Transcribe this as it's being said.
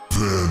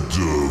Da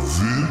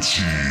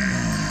Vinci.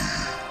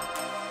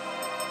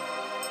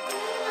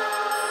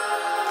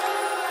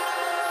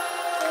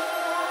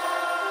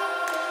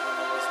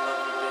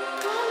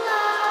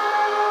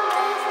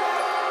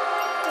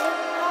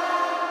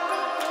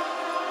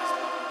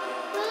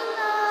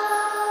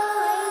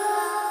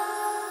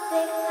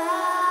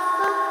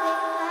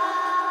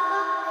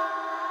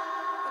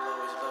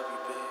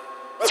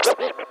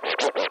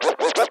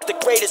 The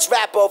greatest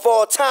rapper of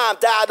all time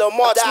died on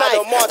March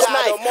 9th.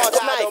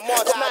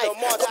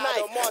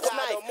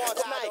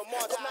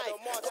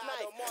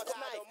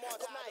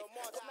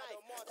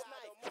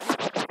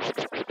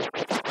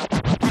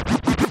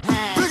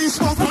 Biggie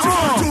Smoke, what you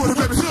gonna do with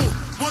it, baby?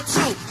 What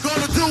you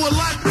gonna do it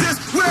like this?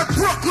 Where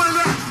Brooklyn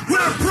at?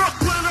 Where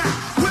Brooklyn at?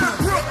 Where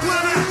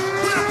Brooklyn at?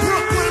 Where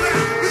Brooklyn at?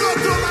 We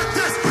gonna do it like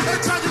this.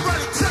 Every time you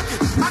ready, check it.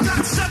 I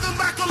got 7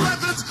 Mac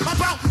 11s,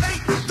 about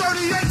 8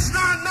 38s,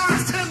 9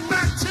 9s, 10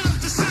 Mac 10s.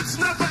 The shit's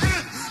never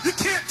end. You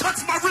can't touch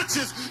my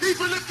riches,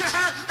 even if you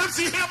had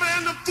MC Hammer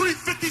and them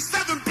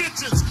 357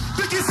 bitches.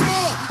 Biggie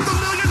Small, the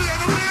millionaire,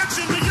 the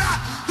mansion, the yacht,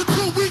 the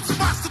 2 weed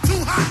spots, the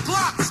 2 hot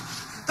Glocks.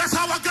 That's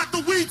how I got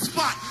the weed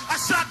spot. I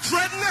shot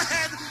Dread in the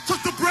head,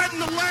 took the bread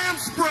and the lamb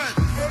spread.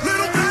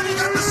 Little Daddy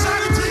got the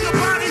shot into your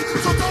body,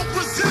 so don't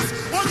resist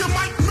or you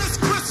might miss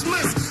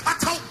Christmas. I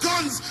tote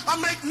guns,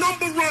 I make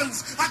number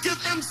runs, I give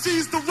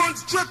MCs the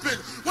runs dripping.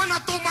 When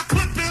I throw my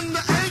clip in the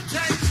AK,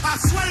 I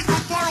slay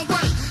from far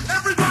away.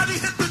 Everybody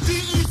hit the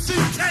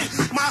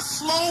DECK. My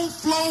slow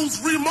flow's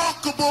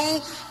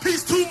remarkable.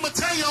 Peace to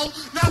Mateo.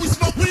 Now we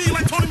smoke weed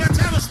like Tony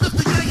Montana sniffed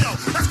the yayo.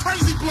 That's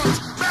crazy blunts.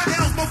 Bad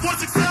hells, my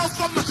voice excels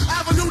from the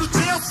avenue to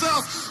jail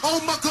cells. Oh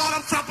my God,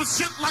 I'm dropping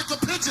shit like a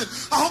pigeon.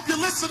 I hope you're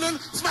listening,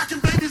 smacking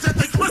babies at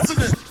they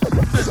glistening.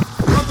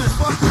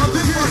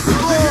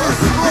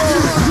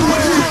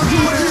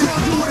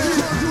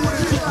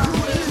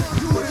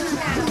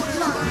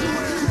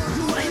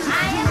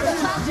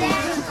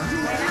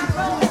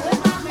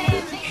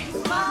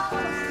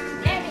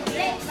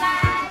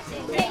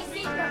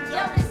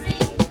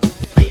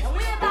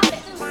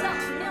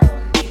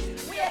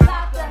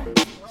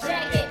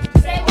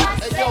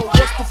 Hey yo,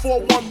 what's the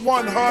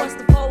 411, huh? What's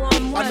the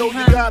 411? I know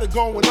you got it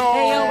going on.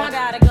 Hey yo, I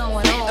got it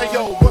going on. Hey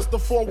yo, what's the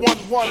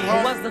 411,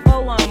 huh? What's the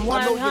 411?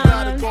 I know you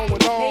got it going on.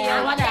 Hey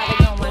yo, I got it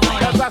going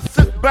on. As I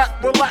sit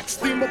back, relax,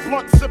 steam a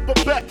blunt, sip a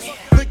Bex.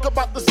 Think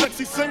about the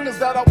sexy singers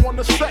that I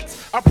wanna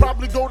sex. I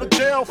probably go to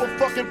jail for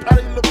fucking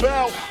Patti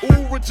LaBelle.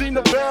 Ooh,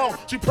 Regina Belle,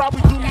 she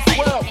probably do me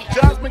swell.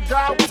 Jasmine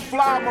Guy was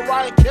fly,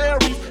 Mariah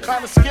Carey's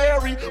kinda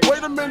scary.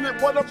 Wait a minute,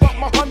 what about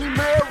my honey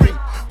Mary?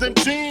 Them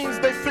jeans,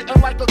 they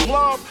fitting like a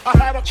glove. I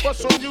had a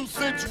crush on you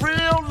since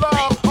real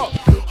love.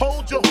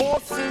 Hold your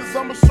horses,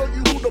 I'ma show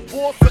you who the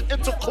boss of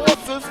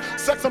intercourses.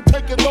 Sex, I'm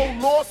taking no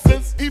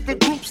losses. Even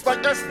groups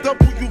like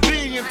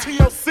SWV and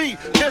TLC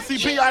can't see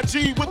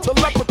B.I.G. with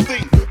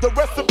telepathy. The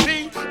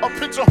recipe, a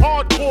picture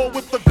hardcore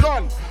with the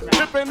gun.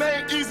 Pippin'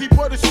 ain't easy,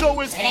 but it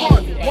sure is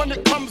fun. When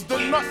it comes to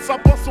nuts, I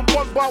bust them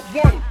one by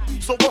one.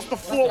 So what's the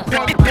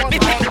 411?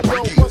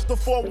 Yo, what's the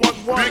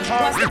 411?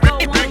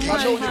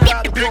 I know you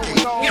got it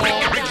going on.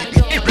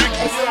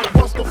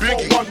 What's the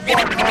 411?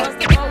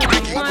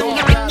 I know you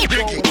got it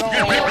going on.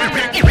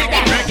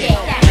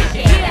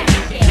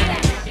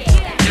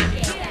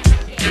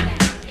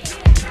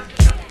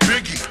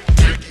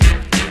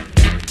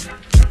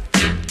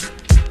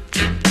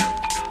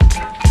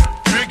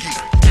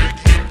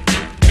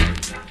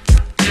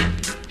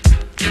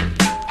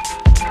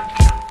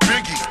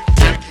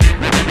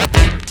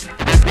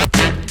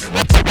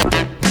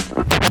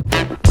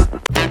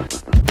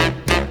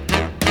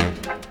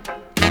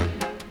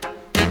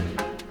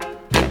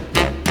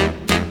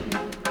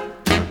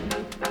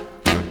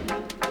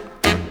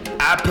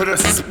 I put a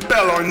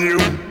spell on you.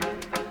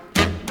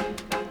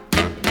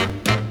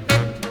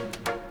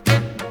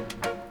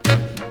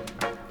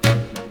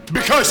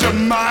 Because you're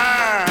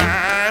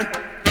mine.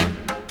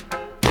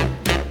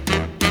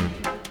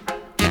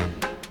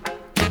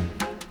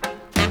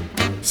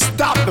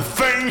 Stop the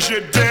things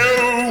you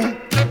do.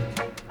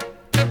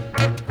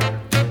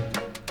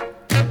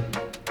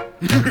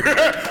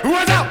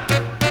 What's up?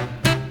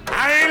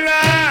 I ain't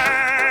lying.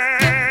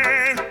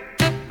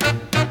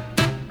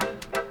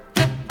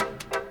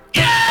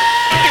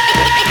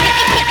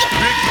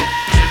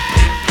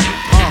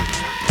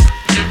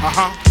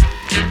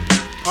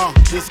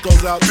 This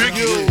goes out to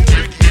you.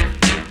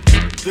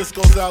 This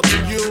goes out to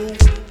you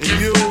and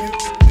you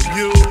and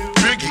you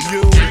and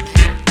you.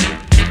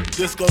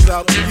 This goes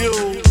out to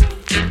you.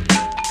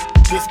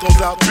 This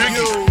goes out to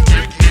you.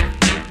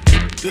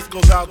 This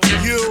goes out to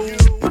you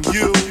and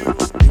you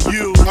and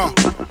you.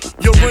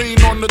 Your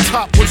reign on the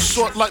top was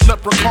short like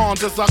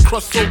leprechauns as I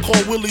crush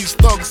so-called willies,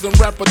 thugs, and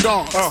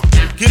rapadons.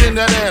 Get in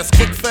that ass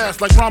quick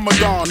fast like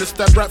Ramadan. It's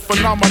that rap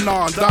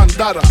phenomenon, Don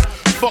Dada.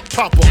 Fuck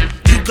Papa,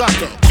 you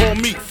gotta call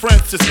me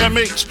Francis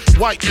MH.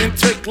 White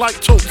intake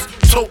like toast,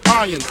 toe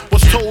iron.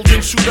 Was told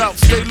in shootout,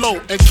 stay low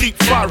and keep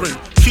firing.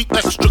 keep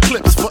extra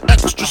clips for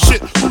extra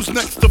shit. Who's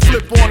next to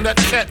flip on that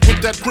cat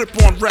with that grip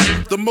on rap?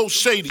 The most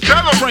shady.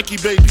 Frankie,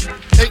 baby.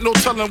 Ain't no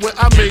telling where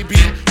I may be.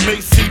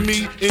 May see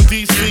me in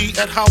DC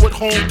at Howard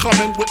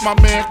Homecoming with my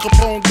man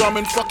Capone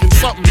drumming fucking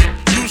something.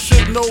 You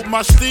should know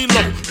my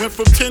stilo. Went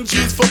from 10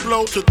 G's for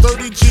blow to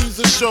 30 G's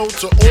a show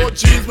to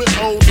orgies with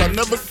O's I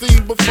never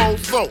seen before.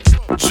 So,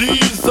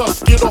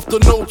 Jesus, get off the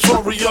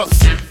notorious.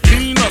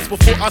 Mean us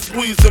before I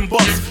squeeze and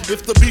bust.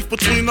 If the beef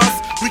between us,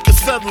 we can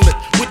settle it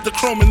with the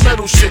chrome and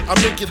metal shit. I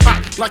make it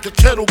hot like a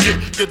kettle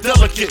get. You're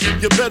delicate,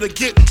 you better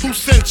get who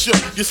sent you.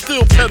 You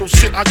still pedal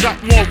shit. I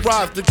got more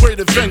rides than Great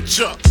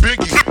Adventure.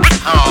 Biggie.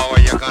 How are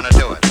you gonna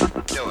do it?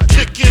 Do it.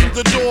 Kick in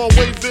the door,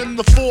 waving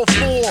the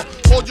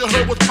 4-4. All you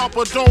heard was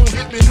Papa, don't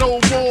hit me no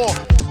more.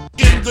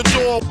 In the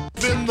door,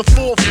 waving the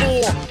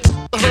 4-4.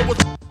 I heard was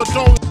Papa,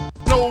 don't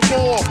no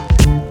more.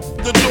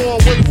 The door,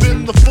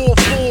 waving the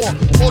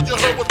 4-4. All you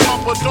heard was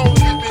Papa, don't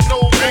hit me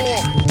no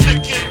more.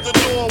 Kick in the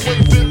door,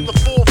 waving the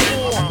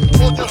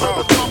 4-4. All you heard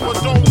was Papa,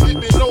 don't hit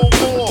me no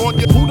more.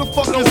 Who the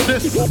fuck is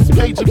this?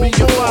 Paging me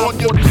on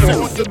your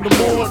 6 in the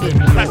morning,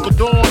 like a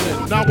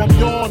dawning. Now I'm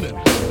yawning.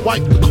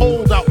 Wipe the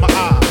cold out my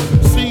eye.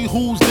 See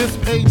who's this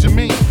paging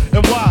me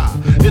and why?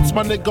 It's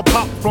my nigga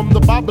Pop from the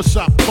barber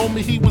shop. Told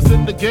me he was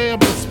in the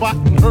gambling spot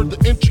and heard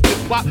the intricate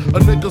plot. A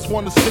niggas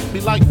wanna stick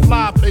me like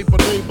fly paper,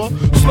 neighbor.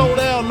 Slow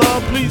down,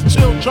 love, please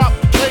chill, drop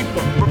the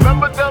paper.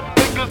 Remember them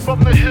niggas from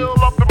the hill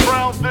up in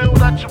Brownsville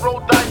that you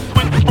rolled dice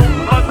with,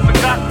 smoked blunts and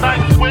got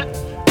nice with?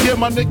 Yeah,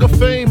 my nigga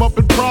Fame up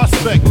in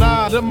Prospect.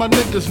 Nah, them my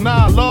niggas,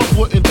 nah, love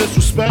wouldn't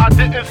disrespect. I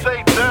didn't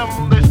say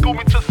them, they schooled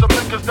me to some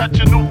niggas that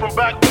you knew from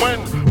back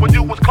when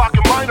you was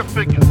clocking minor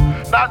figures.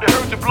 Now they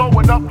heard you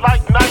blowing up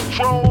like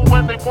nitro.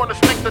 When they wanna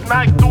stick the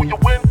knife through your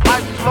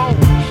windpipe slow.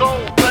 So,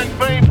 thank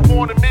Fame for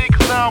warning me,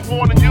 cause now I'm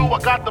warning you. I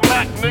got the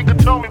Mac, nigga,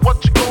 tell me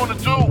what you gonna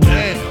do.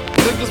 Damn,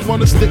 niggas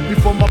wanna stick me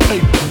for my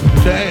paper.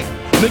 Damn,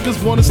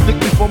 niggas wanna stick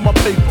me for my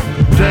paper.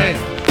 Damn,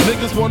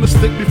 niggas wanna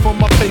stick me for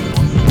my paper.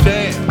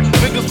 Damn,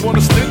 niggas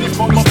wanna stick me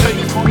for my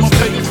paper, for my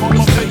paper, for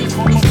my paper,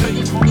 for my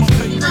paper, for my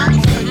paper, for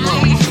my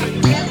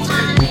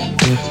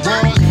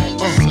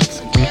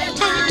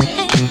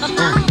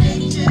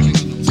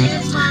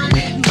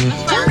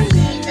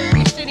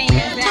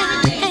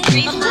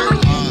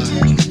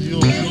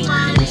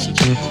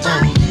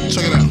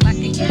Check it out.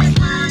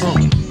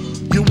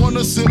 You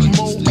wanna sit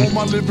more on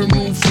my living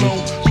room floor?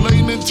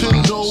 Play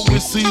Nintendo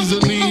with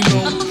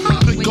Seasonino.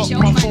 Pick up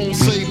my phone,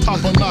 say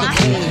Papa not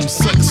home.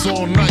 Sex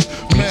all night,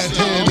 mad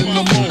head in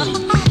the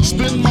moon.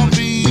 Spin my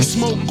V,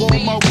 smoke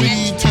on my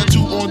weed.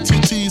 Tattoo on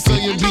TT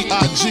saying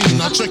B.I.G.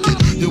 Now check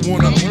it, you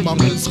wanna be my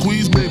man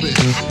squeeze, baby?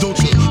 Don't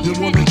you? You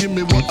wanna give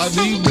me what I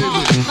need,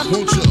 baby?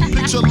 Won't you?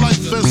 Picture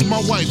life as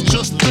my wife,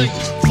 just think.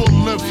 Full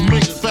length,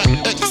 make fat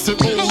X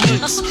and O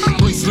links.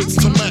 Bracelets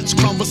to match,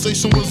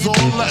 conversation was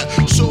all that.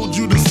 Showed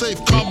you the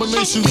safe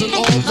combinations and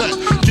all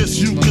that. Guess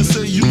you can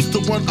say you's the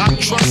one I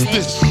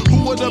trusted.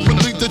 Who would ever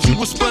think that you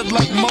would spread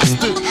like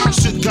mustard?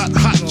 Shit got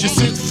hot, you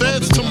sent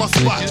feds to my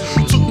spot.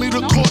 Took me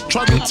to court,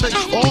 tried to take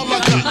all I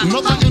got.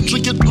 Another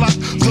intricate plot,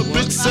 the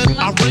bitch said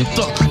I raped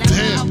her.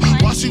 Damn,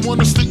 why she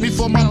wanna stick me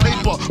for my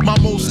paper? My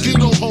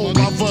Moschino hole,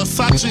 my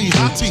Versace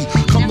hottie.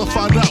 Come to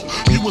find out,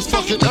 you was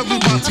fucking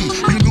everybody.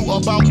 You knew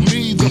about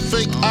me, the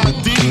fake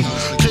ID.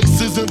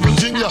 Cases in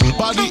Virginia,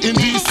 body in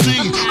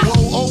DC.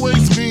 Won't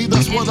always me,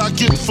 that's what I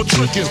get for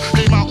tricking.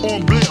 Came out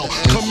on bail,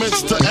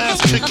 commenced to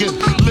ass kicking.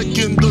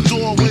 Licking the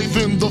door,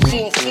 waving the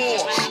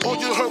 4-4. All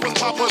you heard was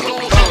Papa,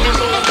 don't let me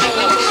know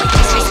more.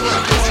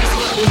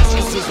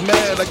 This is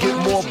mad, I get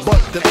more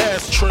butt than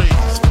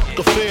ashtrays.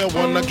 The fair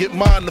one, I get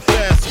mine the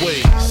fast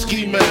way.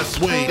 Ski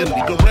mask way, and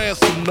nigga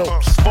ransom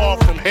notes. Far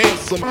from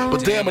handsome,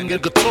 but damn a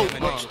nigga tote.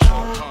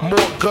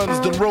 More guns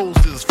than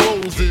roses,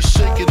 roses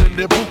shaking in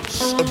their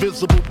boots. A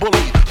visible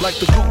bully, like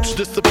the gooch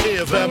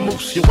disappear,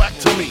 vamoose, you whack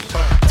to me.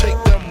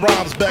 Take them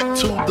rhymes back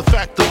to the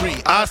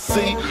factory. I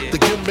see the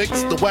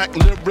gimmicks, the whack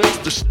lyrics,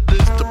 the shit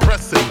is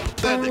depressing,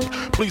 pathetic.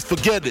 Please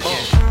forget it.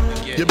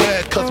 You're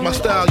mad cause my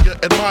style you're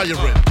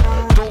admiring.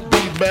 Don't be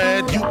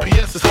mad,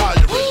 UPS is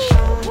hiring.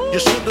 You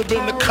should have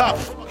been a cop,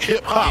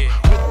 hip hop.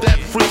 With that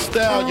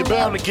freestyle, you're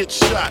bound to get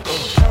shot.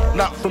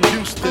 Not from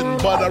Houston,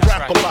 but I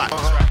rap a lot.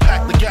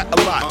 Pack the gat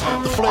a lot.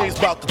 The flame's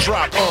about to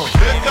drop. Here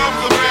comes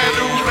a brand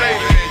new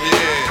flavor in your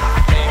ear.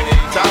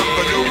 Time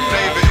for new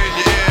flavor in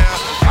your ear.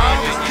 I'm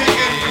just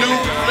kicking new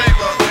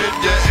flavor in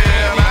your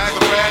ear. Like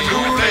a brand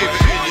new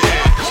flavor in your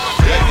ear.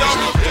 Here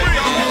comes a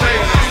brand new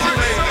flavor.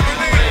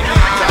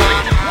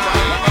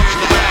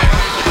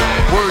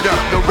 Word up,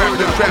 the rap,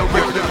 the trap,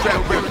 the trap,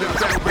 the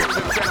trap.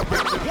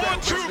 1,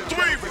 2,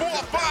 3,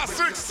 4, 5,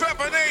 6,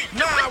 7, 8,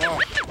 9.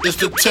 It's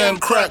the 10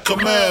 crack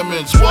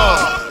commandments.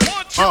 What?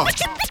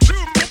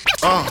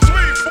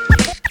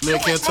 Man,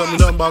 can't tell me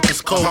nothing about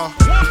this coke.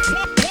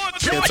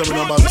 Can't tell me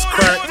nothing about this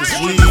crack, this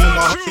weed,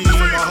 my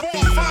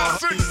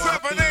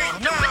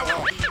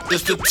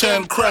It's the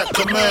 10 crack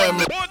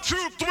commandments. 1, 2,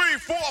 3,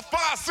 4,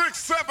 5, 6,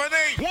 7,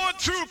 8. 1,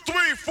 2,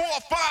 3, 4,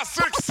 5,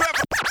 6, 7.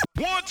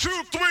 1,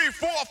 2, 3,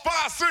 4,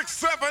 5, 6,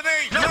 7,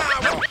 8, 9.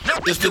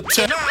 It's the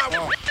 10.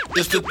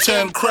 It's the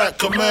 10 crack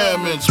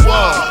commandments.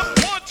 What?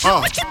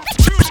 What?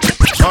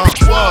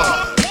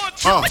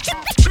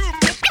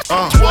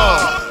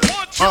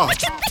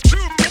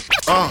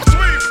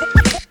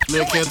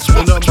 Man can't tell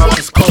me nothing about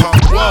this coke.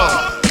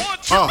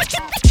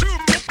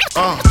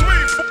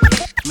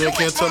 Man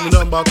can't tell me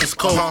nothing about this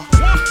coke.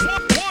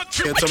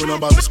 Can't tell me nothing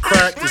about this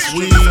crack, this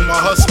weed, and my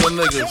hustling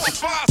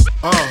niggas.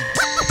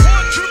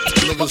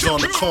 Niggas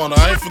on the corner,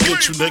 I ain't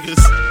forget you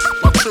niggas.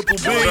 My triple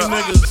B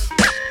niggas.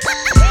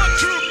 1,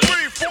 2,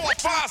 3, 4,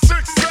 5,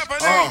 6, 7,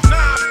 8,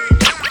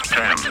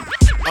 9.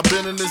 I've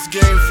been in this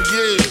game for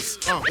years.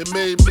 It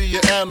made me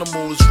an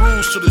animal. It's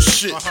rules to the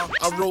shit.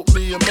 I wrote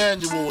me a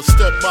manual, a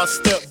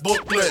step-by-step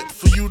booklet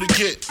for you to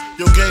get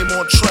your game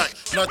on track.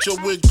 Not your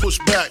wig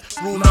pushed back.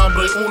 Rule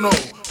number uno.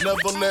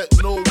 Never let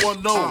no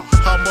one know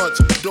how much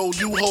dough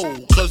you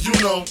hold. Cause you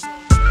know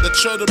that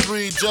try to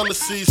breed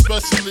jealousy,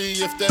 especially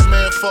if that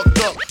man fucked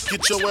up.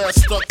 Get your ass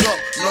stuck up.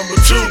 Number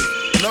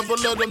 2, never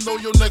let them know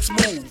your next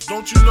move.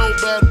 Don't you know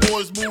bad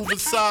boys move in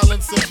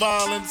silence and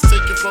violence?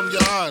 Take it from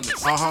your highness.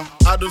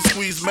 I done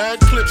squeeze mad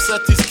clips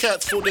at these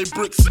cats for they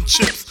bricks and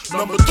chips.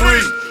 Number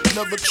 3,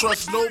 never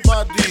trust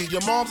nobody.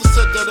 Your mom's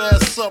set that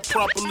ass up,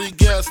 properly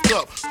gassed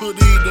up.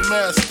 Hoodie the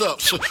masked up.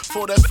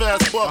 For that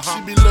fast buck, she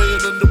be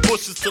laying in the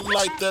bushes to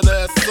light that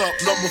ass up.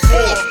 Number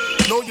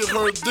 4, know you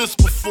heard this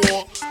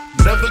before.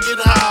 Never get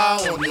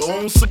high on your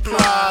own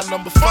supply.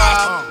 Number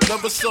 5,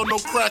 never sell no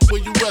crack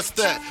where you rest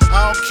at.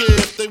 I don't care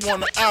if they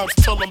want an ounce,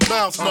 tell them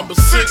bounce. Number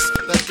 6,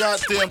 that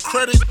goddamn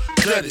credit,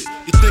 get it.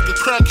 You think a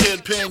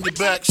crackhead paying you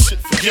back, shit,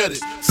 forget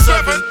it.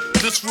 7,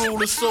 this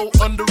rule is so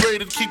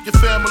underrated. Keep your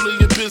family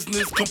and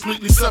business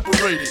completely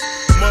separated.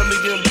 Money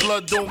and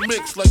blood don't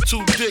mix like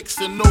 2 dicks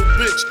and no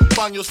bitch.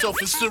 Find yourself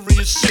in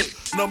serious shit.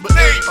 Number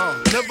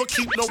 8, never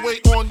keep no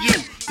weight on you.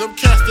 Them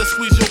cats that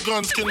squeeze your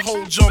guns can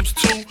hold jumps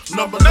too.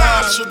 Number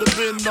 9 should have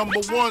been number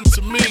 1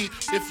 to me.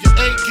 If you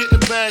ain't getting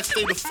back,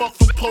 stay the fuck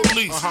from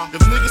police. If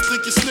niggas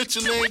think you're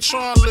snitching, they ain't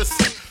trying to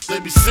listen. They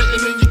be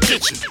sitting in your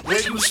kitchen,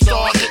 waiting to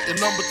start hitting.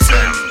 Number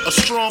 10, a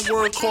strong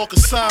word called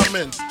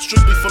consignment.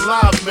 Strictly for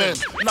live men,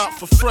 not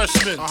for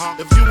freshmen.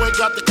 If you ain't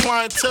got the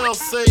clientele,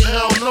 say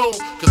hell no.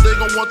 Cause they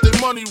gon' want their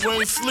money,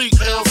 rain, sleet,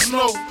 hell,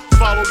 snow.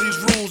 Follow these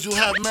rules, you'll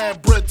have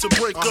mad bread to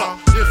break up.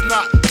 If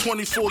not,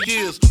 24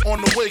 years on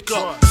the wake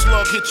up.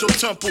 Slug hit your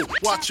temple,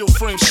 watch your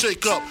frame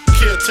shake up.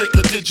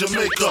 Caretaker did your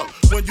makeup.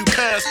 When you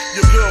pass,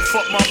 your girl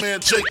fucked my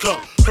man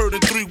Jacob. Heard in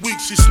 3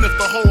 weeks she sniffed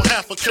the whole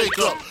half a cake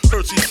up.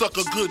 Heard she suck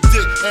a good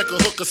dick and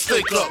could hook a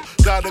steak up.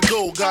 Gotta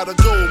go,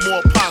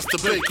 more pies to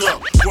bake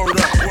up. Word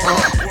up,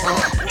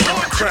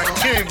 Crack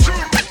King,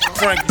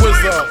 Frank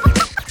Wizard.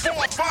 4,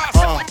 5,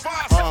 6,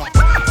 5, 1,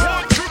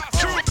 2,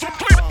 2,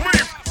 complete me.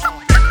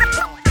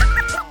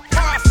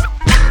 5,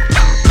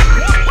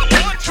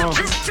 1,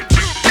 2, 2,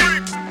 2,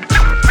 3,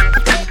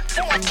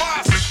 4,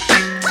 5, 6.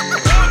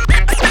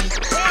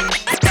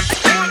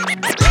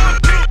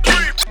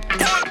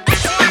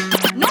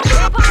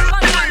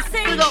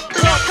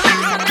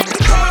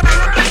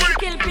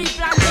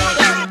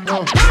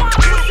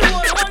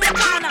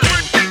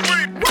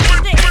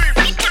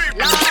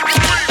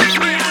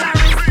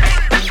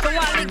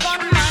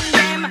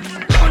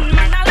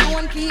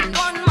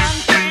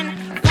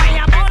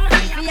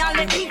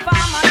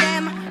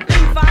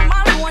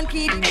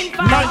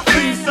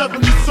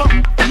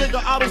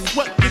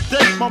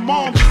 My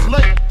mom was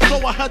late, so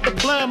I had to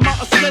plan my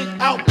escape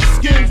out.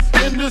 Skins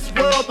in this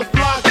world, the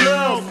fly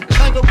girls.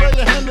 Tangeray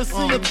and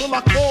Hennessy until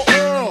I call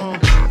Earl.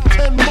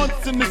 10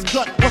 months in this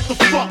gut, what the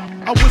fuck?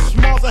 I wish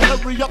Mars would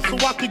hurry up so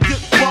I could get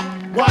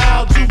fucked.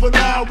 Wild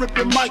juvenile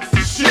ripping mics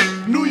and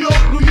shit. New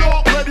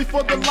York, ready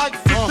for the likes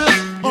of this.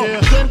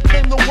 Then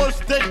came the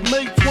worst date,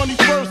 May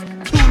 21st,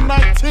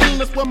 2019.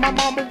 That's when my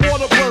mama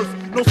water burst.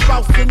 No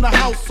spouse in the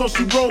house, so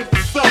she rode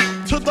herself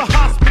to the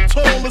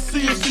hospital to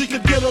see if she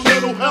could get a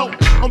little help.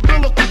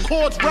 Umbilical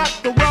cords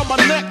wrapped around my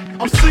neck.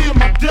 I'm seeing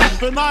my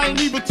death, and I ain't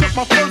even took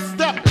my first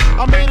step.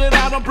 I made it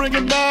out, I'm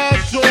bringing mad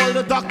joy.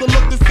 The doctor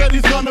looked and said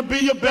he's gonna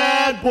be a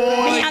bad boy.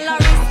 Me all a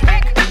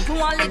respect to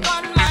all the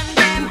gunman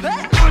them.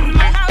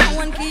 Gunman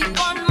alone keep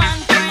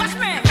gunman friends.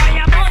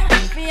 Fire burn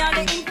for all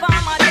the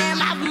informer them.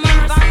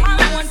 Informer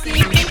alone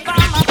keep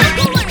informer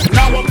friends.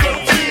 Now I'm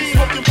 13,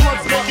 smoking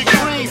blunts, smoking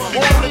green.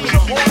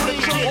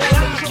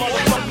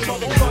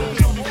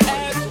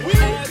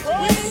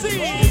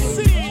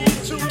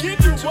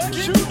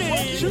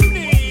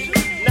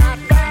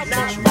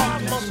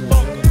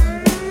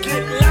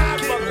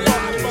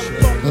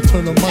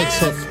 Turn the mics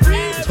up,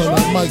 turn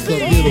that mic up,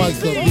 yeah, mic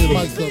up, yeah,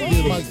 mic up,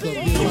 yeah, mic up,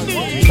 yeah, mic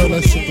up. Turn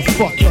that shit the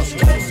fuck up.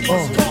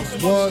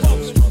 What?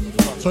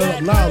 Turn up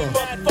louder.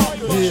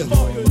 Yeah.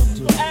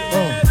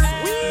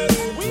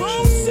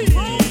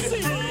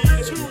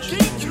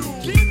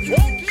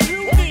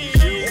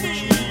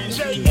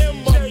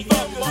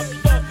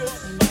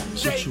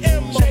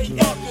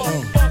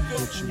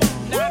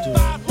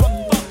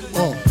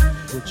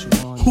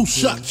 Who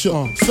shot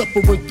ya?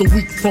 Separate the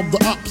weak from the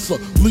opsa.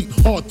 Leap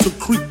hard to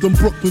creep them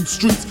Brooklyn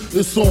streets.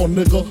 It's on,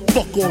 nigga.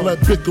 Fuck all that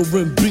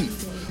bickering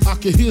beef. I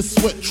can hear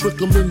sweat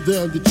trickling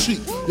down your cheek.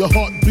 Your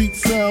heartbeat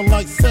sound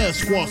like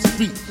Sasquatch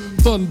feet.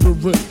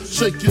 Thundering,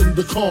 shaking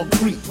the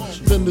concrete.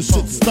 Then the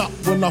shit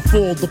stopped when I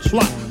fall the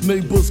plot.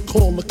 Neighbors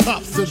call the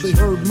cops, said they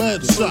heard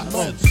mad shots.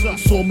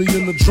 Saw me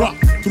in the drop,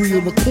 3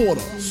 1/4.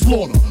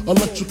 Slaughter,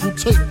 electrical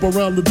tape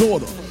around the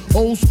daughter.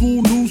 Old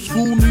school, new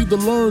school, need to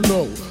learn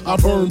though. I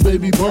burn,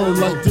 baby, burn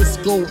like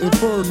disco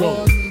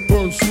inferno.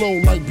 Burn slow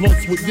like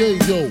blunts with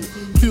yayo.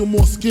 Peel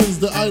more skins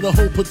than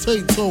Idaho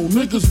potato.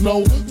 Niggas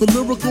know the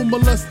lyrical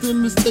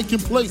molesting is taking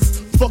place.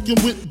 Fucking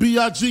with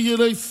B.I.G. it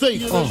ain't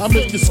safe. I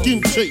make your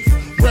skin chafe.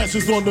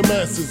 Rashes on the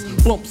masses.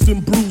 Bumps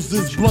and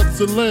bruises. Blunts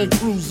and Land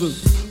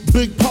Cruisers.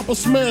 Big Papa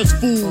smash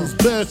fools,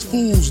 bash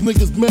fools.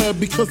 Niggas mad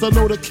because I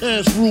know the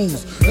cash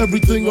rules.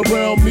 Everything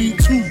around me,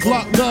 2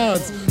 Glock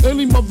 9s.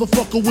 Any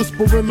motherfucker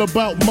whispering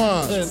about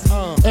mine.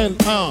 And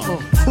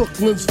I'm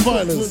Brooklyn's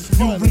finest.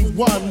 You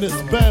rewind this,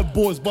 bad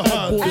boys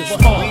behind this.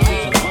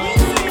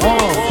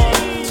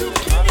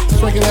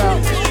 Check it out.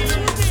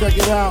 Check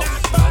it out.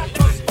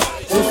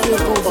 This shit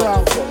goes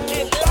out to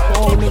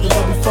all niggas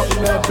that be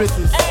fucking mad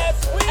bitches.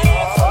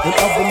 And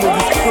other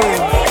niggas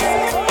crib.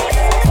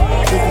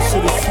 Niggas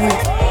shit is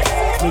sweet.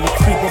 Niggas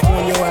creep up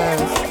on your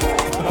ass.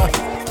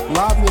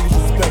 Live niggas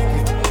respect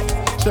it.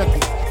 Check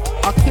it.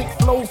 I kick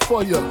flows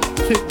for ya,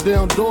 kick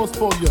down doors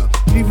for ya.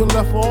 Even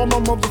left all my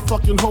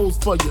motherfucking hoes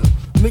for ya.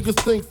 Niggas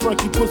think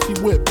Frankie pussy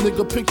whip.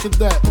 Nigga picture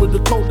that with the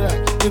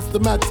Kodak.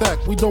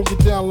 Instamatic, we don't get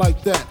down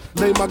like that.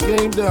 Lay my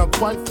game down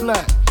quite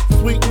flat.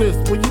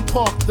 Sweetness, when you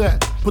park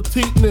that.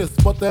 Petiteness,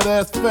 but that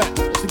ass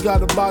fat. She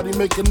got a body,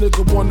 make a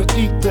nigga wanna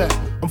eat that.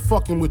 I'm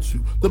fucking with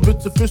you. The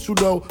bitch official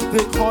though,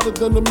 dick harder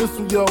than the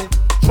missile, yo.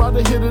 Try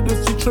to hit it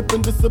if she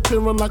trippin',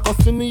 disappearing like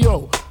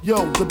Arsenio.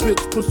 Yo, the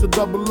bitch push a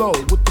double O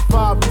with the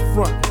 5 in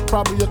front.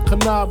 Probably a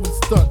conniving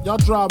stunt. Y'all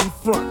drive in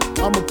front.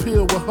 I'ma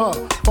peel with her,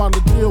 find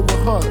a deal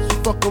with her. She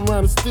fuck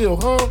around and steal,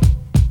 huh?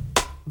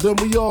 Then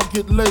we all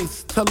get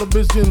laced.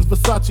 Televisions,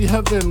 Versace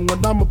heaven.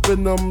 When I'm up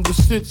in them, the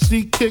shit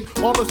she kick,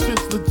 all the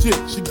shit's legit.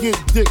 She get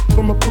dick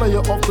from a player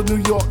off the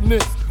New York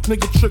Knicks.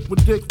 Nigga trick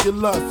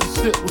ridiculous,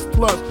 the shit was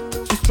plush.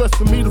 She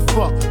stressing me to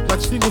fuck,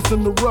 like she was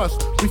in the rush.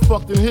 We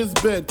fucked in his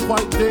bed,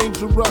 quite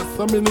dangerous.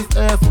 I'm in his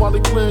ass while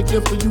he play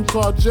against the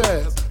Utah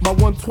Jazz. My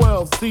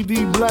 112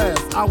 CD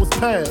blast, I was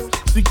passed.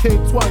 She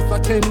came twice, I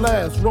came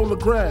last, roll the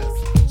grass.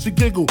 She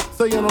giggled,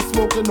 saying I'm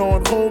smoking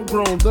on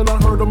homegrown. Then I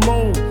heard her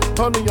moan,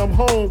 honey, I'm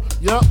home.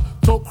 Yup,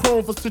 told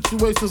Chrome for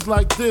situations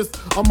like this.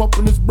 I'm up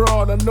in this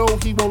broad, I know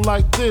he won't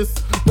like this.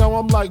 Now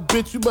I'm like,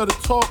 bitch, you better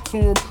talk to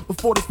him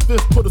before this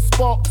fifth put a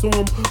spark to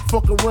him.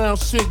 Fuck around,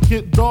 shit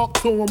get dark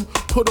to him.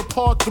 Put a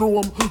part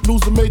through him,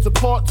 lose a major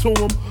part to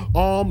him.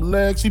 Arm,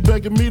 leg, she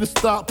begging me to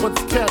stop, but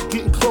the cat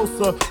getting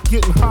closer,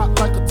 getting hot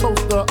like a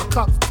toaster. I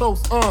cop the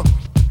toast,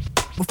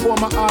 Before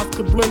my eyes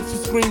could blink, she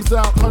screams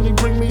out, honey,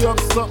 bring me up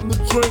something to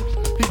drink.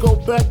 He go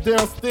back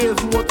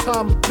downstairs, more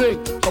time to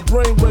think. Her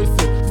brain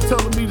racing, she's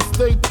telling me to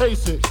stay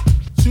patient.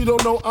 She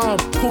don't know I'm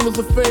cool as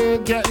a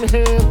fan, gat in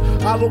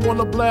hand. I don't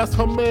wanna blast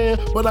her man,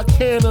 but I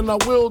can and I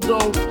will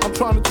though. I'm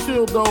trying to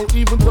chill though,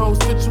 even though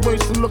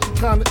situation looking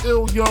kinda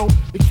ill, yo.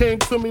 It came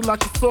to me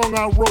like a song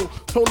I wrote.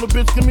 Told the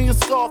bitch, give me a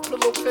scarf,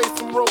 pillowcase,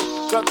 and rope.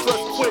 Got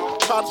dressed quick,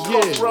 hot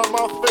scarf around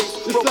my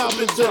face. This album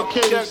is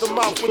dedicated to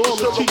all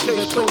the teachers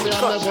that told me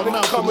I never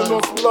amount to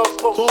nothing.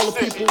 To all the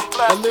people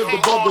that lived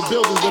above the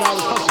buildings that I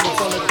was hustling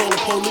from, that called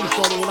the police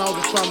on me when I was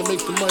just trying to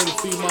make some money to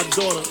feed my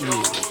daughter.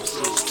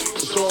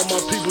 To all my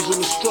peoples in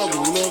the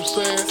struggle, you know what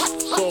I'm saying?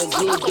 It's all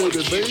good,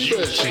 baby.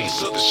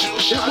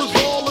 It was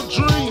all a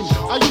dream.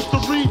 I used to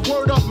read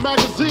Word Up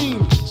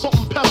magazine. Salt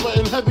and Pepper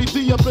and Heavy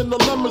D up in the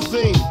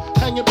limousine.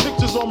 Hanging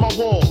pictures on my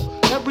wall.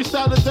 Every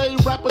Saturday,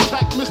 rap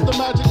attack Mr.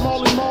 Magic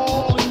Marley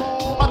Marl.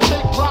 I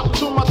take rock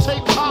to my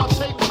tape high.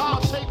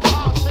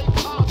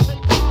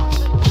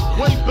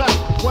 Way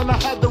back when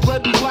I had the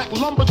red and black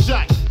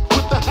lumberjack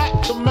with the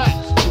hat to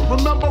match.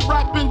 Remember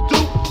rapping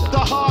Duke? The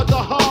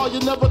hard, you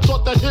never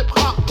thought that hip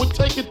hop would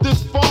take it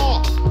this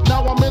far.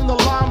 Now I'm in the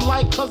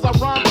limelight cause I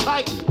rhyme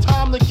tight.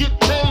 Time to get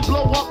paid,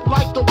 blow up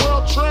like the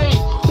world trade.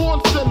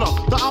 Born sinner,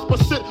 the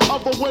opposite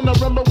of a winner.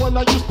 Remember when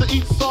I used to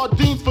eat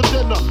sardines for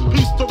dinner?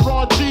 Peace to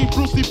Ron G,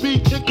 Brucey B,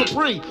 Kid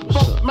Capri.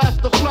 Funk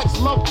Master Flex,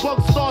 Love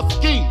Bug, Star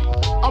Ski.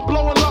 I'm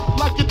blowing up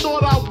like you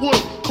thought I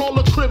would. Call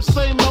the crib,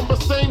 same number,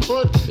 same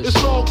hood. It's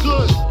all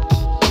good.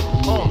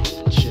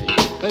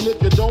 And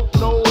if you don't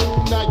know,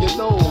 now you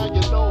know.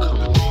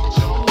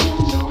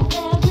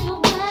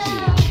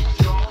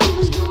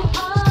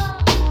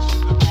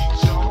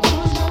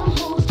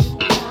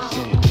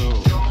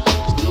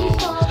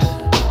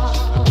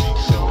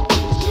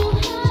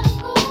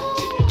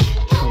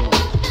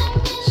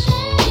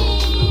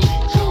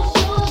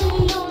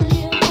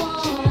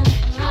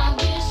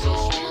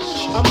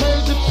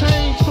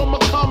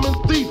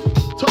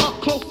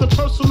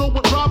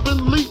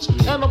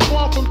 And I'm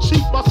far from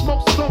cheap, I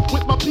smoke skunk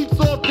with my peeps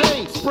all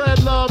day.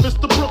 Spread love, it's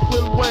the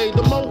Brooklyn way.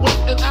 The Moet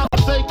and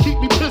Alizé keep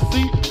me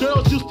pissy.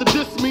 Girls used to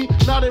diss me,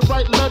 now they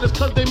write letters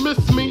cause they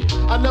miss me.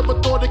 I never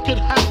thought it could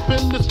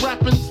happen, this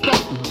rapping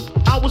stuff.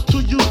 I was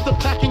too used to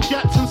packing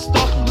gats and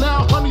stuff.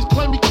 Now honeys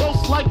play me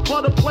close like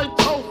butter play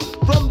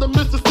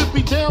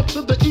up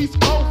to the East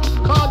Coast,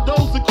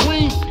 condos in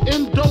Queens,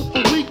 Indo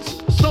for weeks.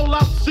 Sold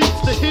out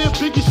seats to hear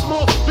Biggie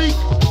Small speak.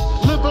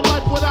 Living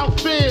life without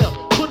fear,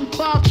 putting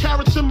 5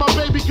 carats in my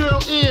baby girl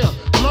ear.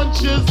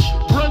 Lunches,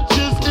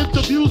 brunches,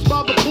 interviews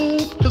by the pool.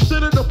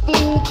 Considered a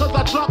fool cause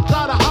I dropped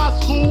out of high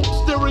school.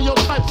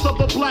 Stereotypes of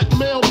a black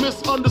male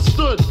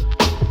misunderstood.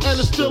 And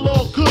it's still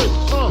all good,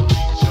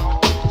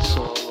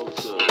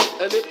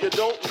 And if you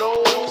don't know,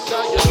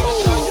 now you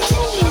know.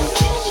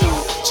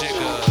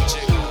 Jigga,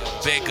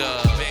 bigger,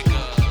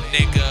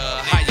 nigga,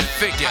 how you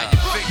figure?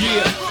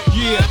 Yeah.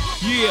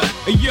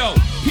 Hey, yo,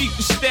 peep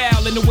the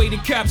style and the way the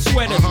cops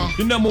sweat us.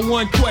 The number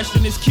one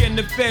question is, can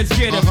the feds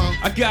get us?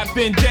 I got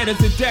vendettas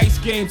and dice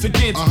games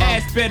against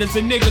ass betters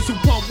and niggas who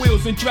pump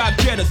wheels and drive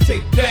jettas.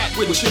 Take that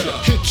with ya.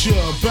 Hit ya,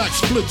 back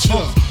split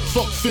ya.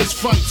 Fuck fist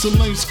fights and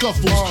lame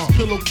scuffles.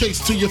 Pillowcase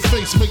to your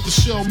face, make the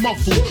shell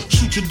muffle.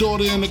 Shoot your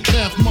daughter in the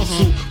calf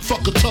muscle.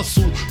 Fuck a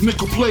tussle,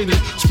 nickel plated.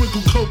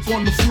 Sprinkle coke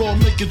on the floor,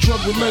 make it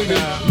drug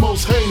related.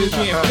 Most hated.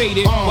 Can't fade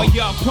it. While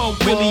y'all pump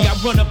Willie, I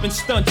run up and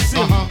stunt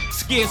silly.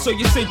 Scared so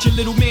you sent your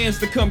little mans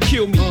to come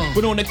kill me.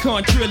 But on the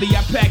contrary,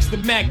 I packs the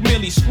Mac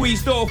Millie.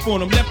 Squeezed off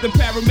on them, left the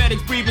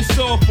paramedics breathing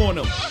soft on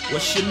them.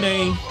 What's your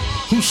name?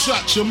 Who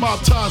shot your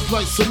mouth ties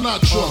like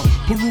Sinatra?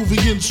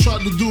 Peruvians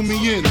tried to do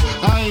me in.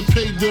 I ain't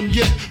paid them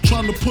yet.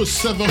 Trying to push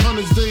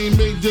 700s, they ain't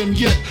made them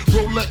yet.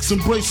 Rolex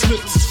and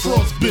bracelets is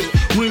frostbit.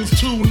 Rings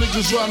too,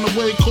 niggas riding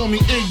away, call me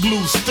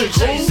igloo sticks.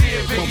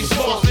 Biggie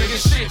Smalls, nigga,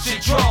 shit you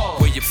draw.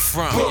 Where you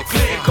from?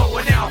 Brooklyn,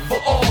 going out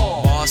for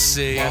all.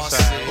 Marcy,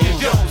 you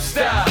don't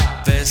stop.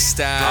 Best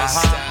style,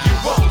 you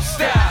won't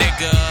stop.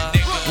 Nigga,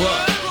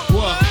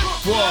 what?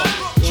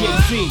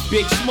 Jay-Z,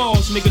 Big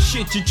Smalls, nigga,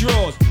 shit your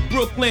drawers.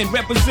 Brooklyn,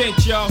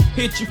 represent y'all,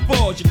 hit your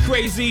fours, you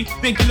crazy?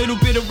 Think a little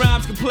bit of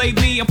rhymes can play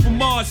me? I'm from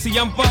Marcy,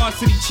 I'm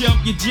varsity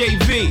chump, you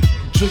JV.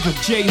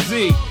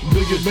 Jay-Z,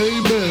 Biggie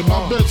baby,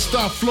 my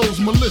Bed-Stuy flows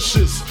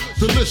malicious,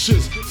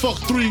 delicious. Fuck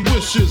 3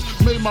 wishes,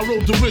 made my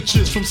road to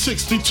riches. From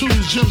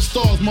 62's gym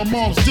stars, my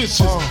mom's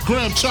dishes.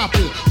 Gram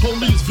chopping,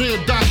 police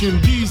van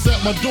docking, D's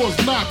at my doors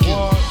knocking.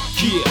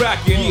 Keep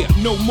rockin',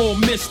 no more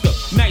mister.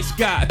 Nice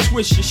guy,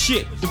 twist your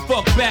shit. The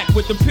fuck back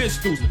with the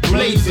pistols,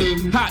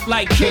 blazing, hot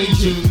like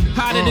Cajun.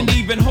 Hotter than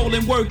even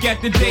holding work at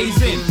the day's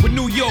end. With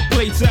New York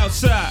plates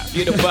outside,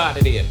 get up out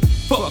of there.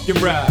 Fuck your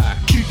ride.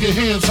 Keep your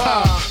hands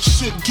high,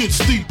 shit gets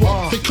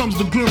steeper. Here comes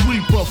the Grim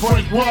Reaper,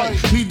 Frank White.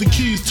 Need the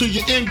keys to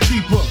your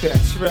innkeeper.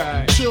 That's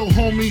right. Chill,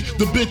 homie.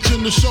 The bitch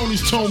in the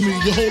Shoney's told me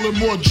you're holding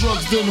more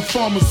drugs than the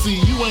pharmacy.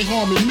 You ain't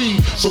harming me,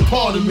 so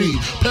pardon me.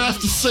 Pass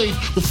the safe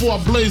before I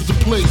blaze the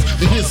place.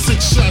 And hit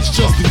 6 shots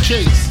just in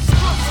case.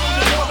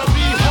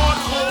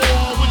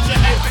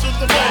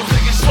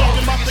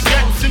 Talking about the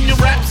gaps in your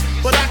raps,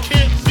 but I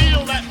can't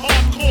feel that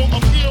hardcore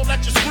appeal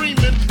that you're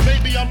screaming.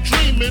 Maybe I'm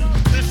dreaming.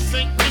 This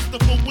ain't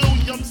Christopher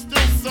Williams,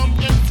 still some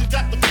MC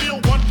got the feel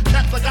one.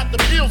 Caps, I got the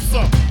feel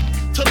some.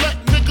 To let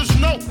niggas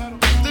know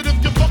that if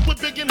you fuck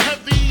with big and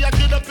heavy, I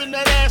get up in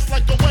that ass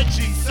like a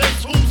wedgie.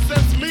 Says who?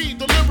 Says me,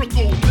 the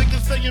lyrical.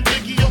 Niggas saying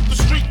Biggie off the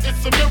street,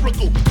 it's a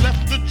miracle.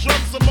 Left the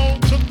drugs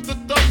alone, took the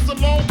thugs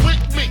along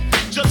with me.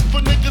 Just for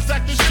niggas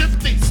acting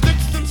shifty.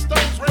 Sticks and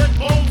stones, red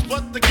bones,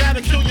 but they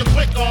gotta kill you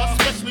quicker.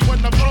 Especially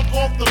when I'm drunk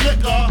off the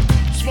liquor.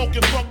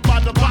 Smoking fuck by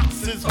the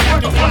boxes.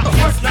 Packing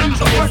boxes,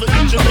 natural,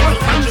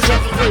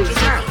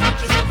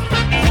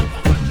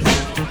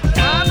 I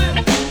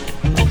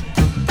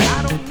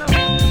don't know.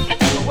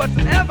 But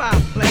whatever I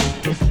play,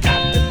 it's got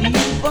to be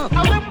fun. I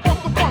live off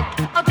the funk.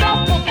 I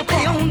don't off the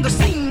They on the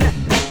scene.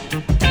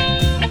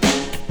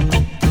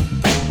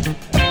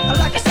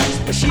 Like a sex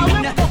machine. I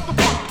live off the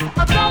funk. I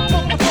don't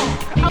off the funk.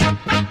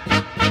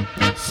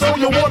 So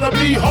you wanna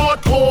be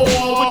hardcore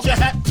with your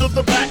hat to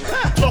the back,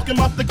 talking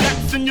about the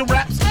gaps in your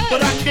raps,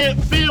 but I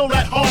can't feel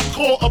that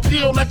hardcore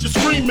appeal that you're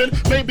screaming.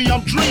 Maybe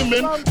I'm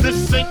dreaming.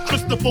 This ain't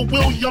Christopher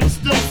Williams,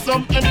 still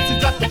some MC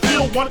got the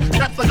feel one.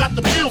 Caps, I got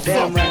the feel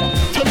some.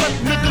 To let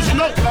niggas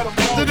know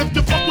that if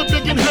you fuck with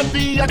big and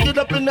heavy, I get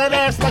up in that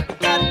ass like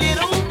Gotta get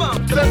over.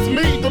 that's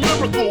me, the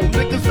lyrical.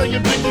 Niggas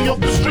saying Biggie off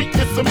the street,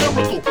 it's a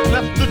miracle.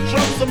 Left the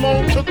drugs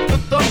alone, took the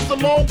thugs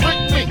along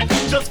with me.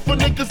 Just for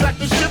niggas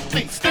acting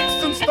shifty.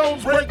 Sticks and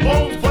stones break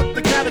bones, but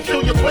they gotta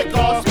kill you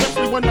quicker.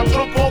 Especially when I'm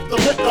drunk off the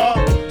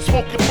liquor.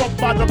 Smoking funk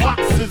by the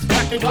boxes,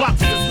 packing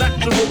boxes.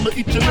 Natural to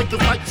eat your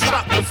niggas like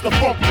chocolates. The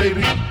funk,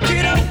 baby.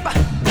 Get up,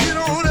 get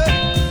on up,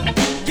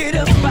 get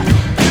up,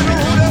 get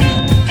on up.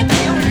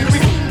 They on the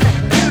scene.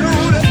 Get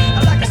on up.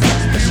 Like a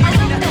sex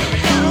machine.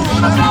 Get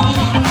on up.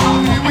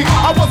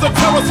 I was a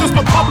terror since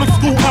the public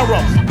school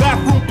era.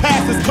 Bathroom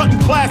passes, cutting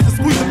classes,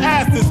 squeezing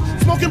asses.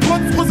 Smoking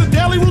blunts was a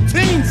daily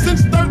routine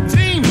since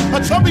 13.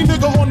 A chubby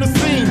nigga on the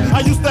scene.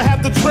 I used to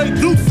have the tray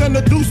deuce and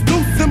the deuce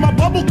in my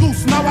bubble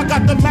goose. Now I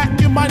got the Mac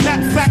in my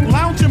knapsack,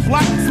 lounging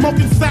black,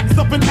 smoking sacks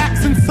up in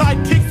axe and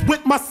sidekicks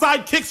with my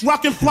sidekicks,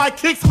 rocking fly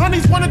kicks.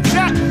 Honeys wanna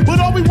chat, but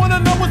all we wanna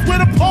know is where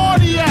the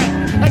party at.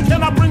 And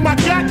can I bring my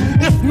gat?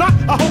 If not,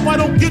 I hope I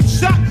don't get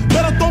shot.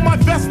 Better throw my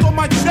vest on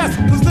my chest,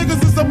 cause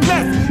niggas is a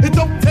mess. It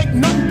don't take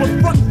nothing but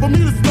front for me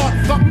to start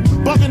something.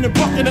 Bugging and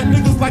bucking at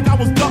niggas like I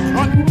was duck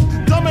hunting.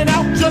 Dumbing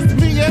out just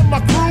me and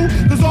my crew,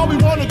 cause all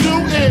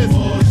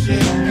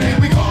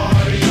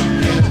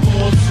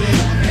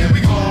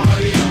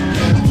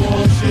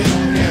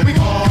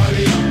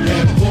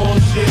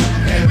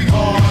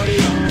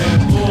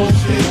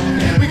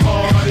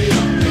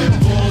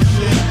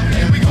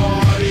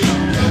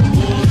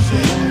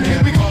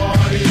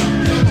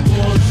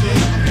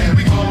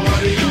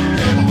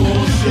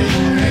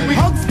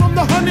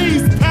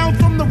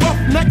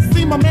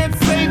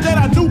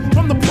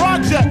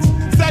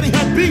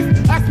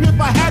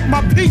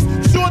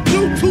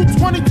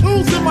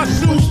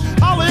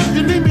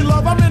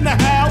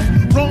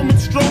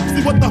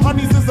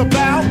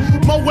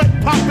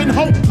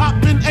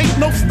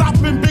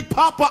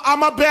Hopper,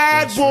 I'm a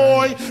bad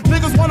boy.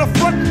 Niggas wanna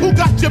front, who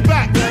got your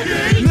back?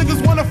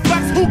 Niggas wanna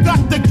flex, who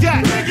got the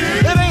gap?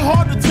 It ain't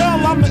hard to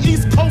tell, I'm the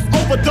East Coast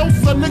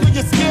overdoser. Nigga,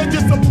 you're scared,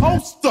 you're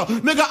supposed to.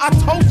 Nigga, I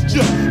toast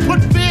you. Put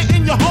fear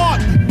in your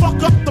heart.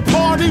 Fuck up the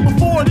party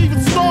before it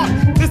even start.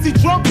 Is he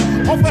drunk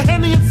off a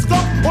Henny and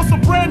skunk? Or some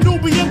brand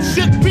Nubian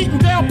shit beating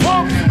down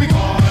punk? We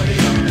party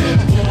up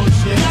that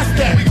bullshit. That's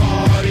that. We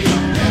party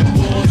up that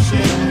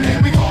bullshit.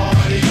 And we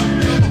party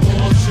up that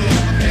bullshit.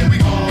 And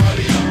we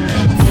party up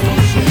that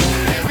bullshit.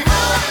 And we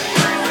party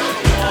up that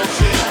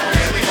bullshit.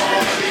 And we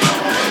party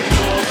up that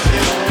bullshit.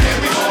 And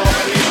we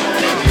party up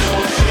that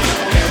bullshit.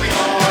 And we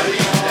party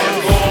up that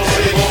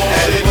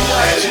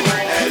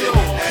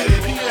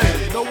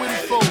bullshit. No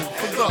info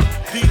for the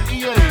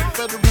DEA.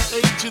 Federal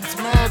agents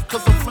mad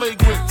cause I'm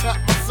flagrant. Tap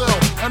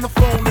myself and the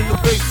phone in the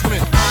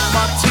basement.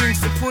 My team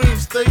supreme,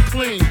 stay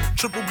clean.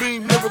 Triple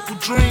beam, miracle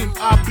dream.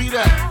 I be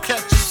that.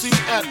 Catch a seat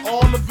at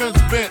all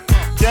events bent.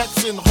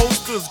 Gats in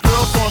holsters,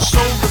 girls on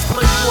shoulders.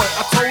 Playboy,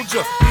 I told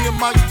ya. Me and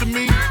Mike's to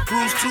me.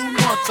 Bruise too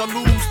much, I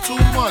lose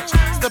too much.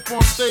 Step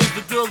on stage,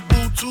 the girls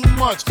boo too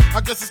much. I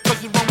guess it's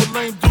cause you run with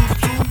lame dudes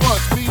too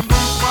much. Me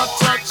lose my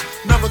touch,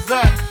 never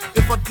that.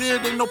 If I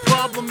did, ain't no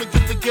problem to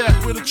get the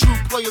gap. Where the true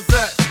players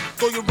at?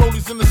 Throw your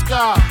rollies in the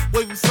sky,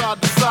 waving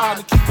side to side,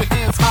 and keep your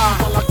hands high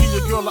while I give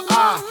your girl an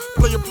eye.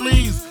 Play it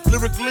please,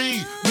 lyrically,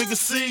 nigga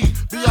C,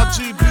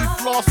 B.I.G.B.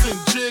 flossing,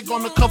 jig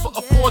on the cover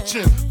of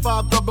Fortune,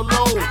 500.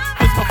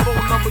 Here's my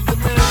phone number, your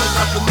man, I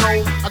got the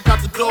know, I got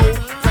the dough,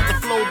 got the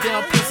flow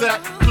down, pizzazz,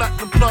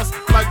 platinum plus,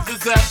 like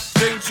Zizak,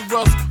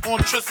 dangerous on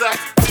Trizak,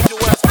 take your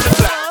ass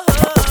Trizak.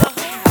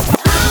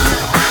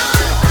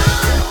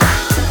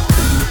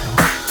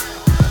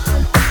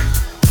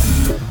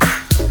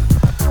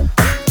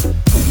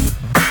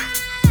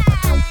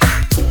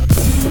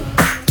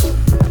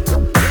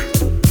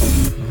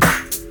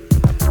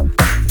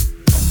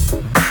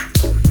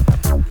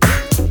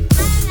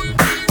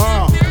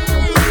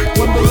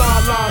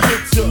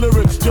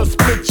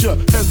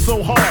 Head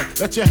so hard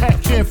that your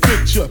hat can't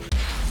fit you.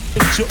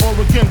 Hit you or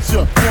against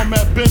you,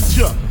 format bent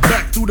you.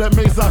 Back through that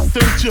maze I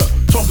sent you.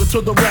 Talking to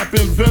the rap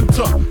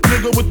inventor.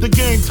 Nigga with the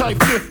game type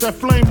fifth, that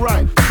flame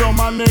right. Spell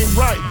my name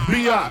right,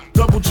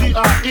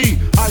 B-I-double-G-I-E.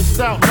 Iced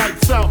out,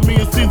 lights out, me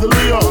and Caesar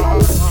Leo.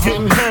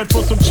 Getting head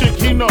for some chick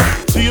he know.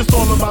 See, it's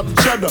all about the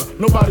cheddar,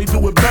 nobody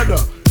do it better.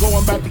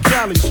 Going back to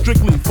Cali,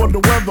 strictly for the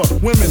weather.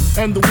 Women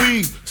and the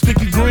weed,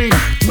 sticky green.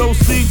 No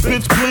seed,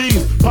 bitch,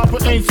 please. Papa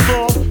ain't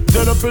soft,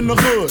 dead up in the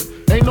hood.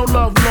 Ain't no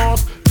love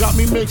lost, got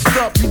me mixed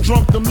up. You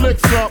drunk them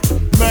licks up.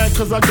 Mad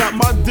cause I got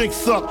my dick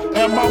sucked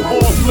and my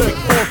balls licked.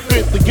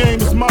 Forfeit, the game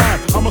is mine.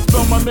 I'ma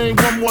spell my name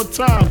one more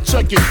time.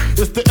 Check it,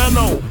 it's the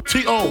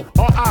N-O-T-O-R-I-O-U-S.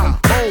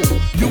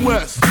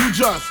 You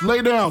just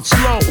lay down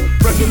slow.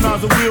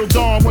 Recognize a real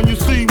dawn when you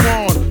see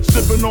one.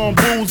 Sipping on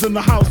booze in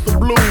the house of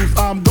blues.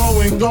 I'm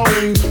going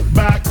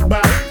back to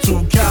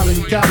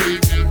Cali.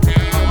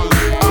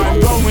 I'm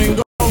going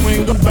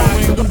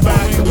back to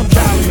Cali.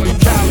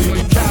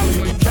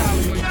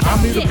 I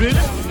meet a bitch,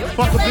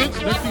 fuck a bitch,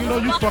 next thing you know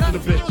you fucking a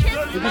bitch.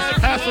 They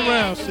just pass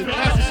around shit,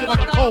 pass the shit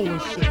like a coal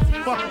and shit.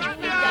 Fuck it.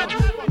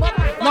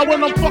 Now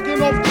when I'm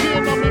fucking off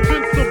kid, I'm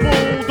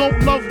invincible.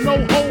 Don't love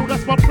no hoe,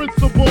 that's my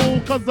principle.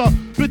 Cause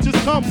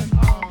bitches come,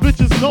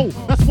 bitches go.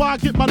 That's why I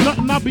get my nut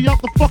and I be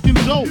out the fucking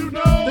dough.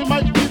 They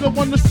might be the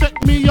one to set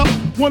me up,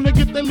 wanna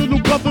get their little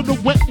brother to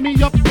wet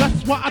me up.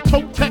 That's why I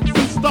tote texts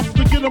and stuff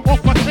to get them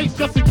off my case,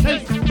 just in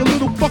case the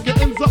little fucker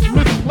ends up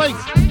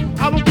misplaced.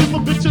 I don't give a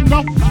bitch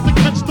enough to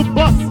catch the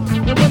bus.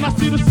 And when I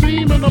see the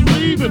seam and I'm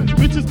leaving,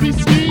 bitches be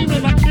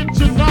scheming, I kid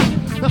you not.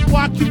 That's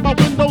why I keep my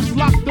windows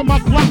locked and my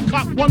Glock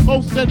cock. One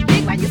hoe said,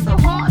 Big, why you so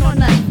hard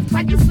on us?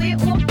 Why you swear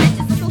all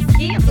bitches are so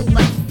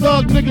scandalous?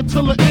 Thug nigga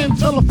till the end,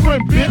 tell a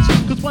friend, bitch.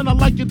 Cause when I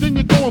like you, then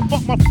you go and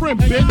fuck my friend,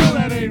 bitch. You know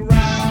that ain't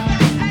right.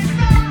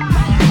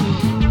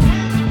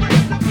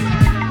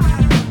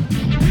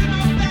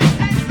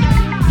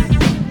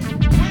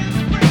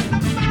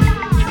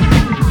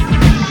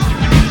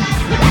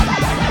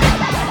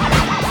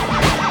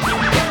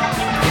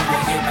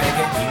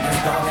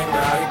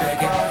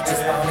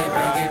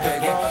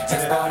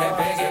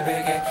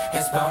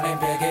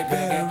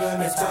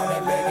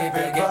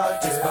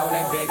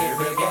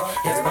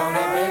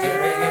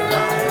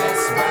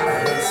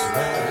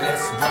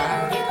 Let's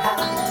ride, get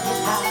high, get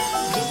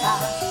high, get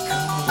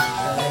high.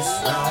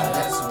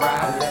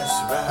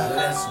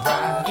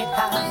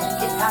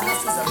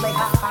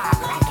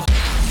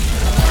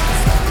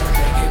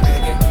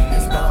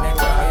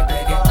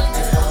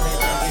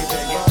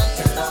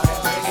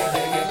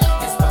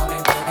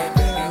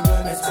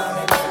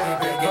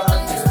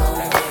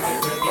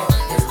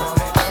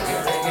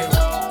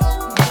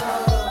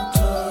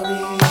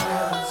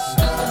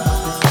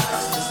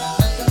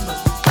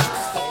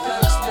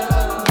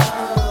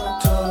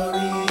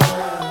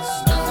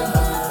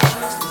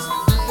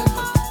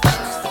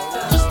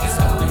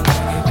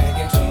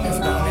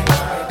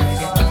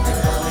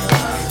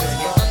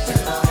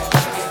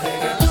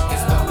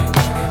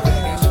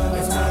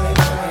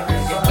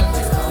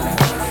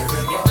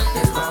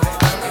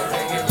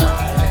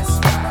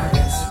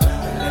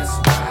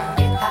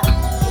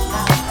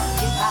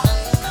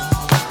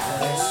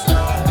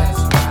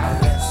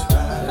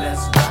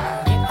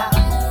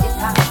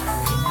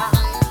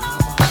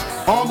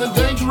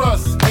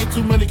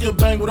 too many can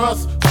bang with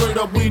us. Straight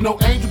up, we no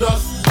angel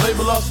dust.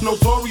 Label us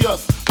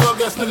notorious.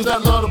 Thug ass niggas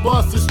that love the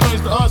bus. It's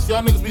strange to us.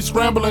 Y'all niggas be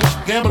scrambling,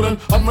 gambling.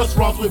 I'm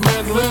restaurants with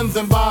mandolins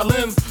and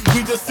violins.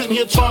 We just sitting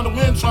here trying to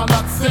win, trying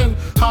not to sin.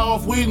 High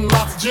off weed and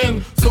lots of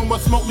gin. So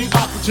much smoke, need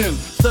oxygen.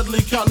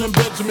 Steadily counting them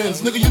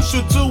Benjamins. Nigga, you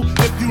should too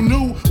if you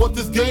knew what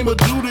this game would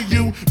do to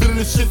you. Been in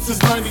this shit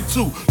since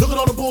 92. Look at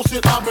all the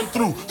bullshit I've been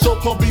through.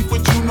 So-called beef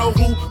with you know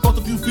who. Fucked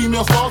a few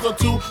female stars or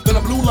two. Then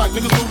I blew like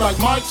niggas blue like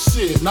Mike.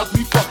 Shit, not to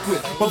be fucked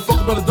with.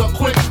 Motherfucker better duck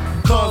quick.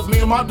 Cause me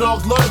and my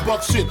dogs love the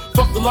buck shit.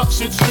 Fuck the luck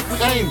shit, strictly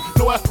aim.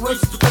 No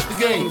aspirations to quit the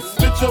game.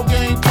 Spit your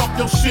game, talk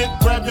your shit.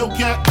 Grab your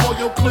gat, call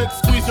your clip.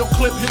 Squeeze your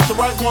clip, hit the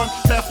right one.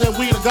 Pass that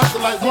weed, I got to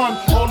like one.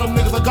 All them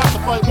niggas, I got to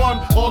fight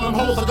one. All them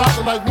hoes, I got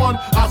to like one.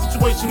 Our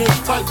situation is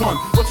a tight one.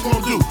 What you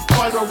gonna do?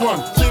 Fight or run?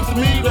 Seems to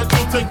me that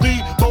you'll take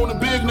B. Bone and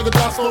big, nigga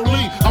die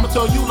slowly. I'ma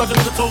tell you like a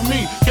nigga told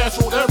me. Cash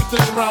roll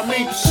everything around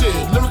me. Shit,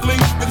 lyrically,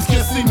 niggas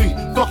can't see me.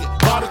 Fuck it,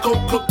 buy the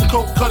coke, cook the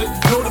coke, cut it.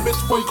 Know the bitch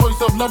before you call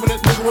yourself loving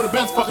it. Nigga with a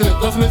bench fucking it.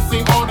 Doesn't it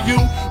seem odd to you?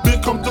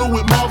 Big come through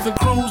with mobs and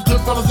crews.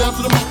 Good fellas down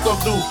to the moot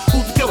stuff, dude.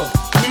 Who's the killer?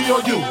 Me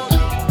or you?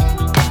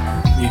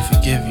 We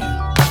forgive you,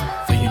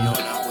 for you know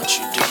not what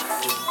you do.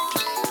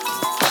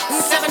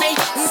 7-8,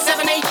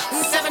 7-8,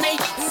 7-8,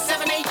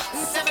 7-8,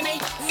 7-8,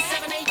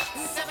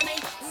 7-8,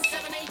 7-8,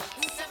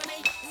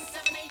 7-8,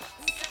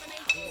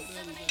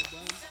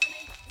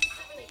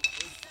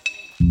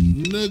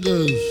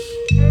 Niggas.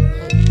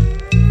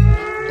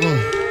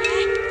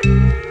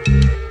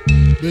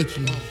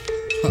 Bitches.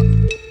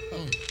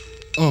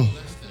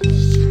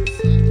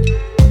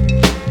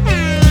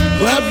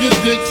 Grab your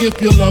dick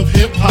if you love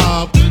hip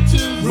hop.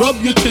 Rub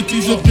your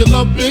titties if you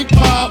love big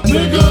pop.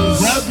 Niggas.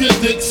 Grab your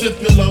dicks if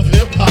you love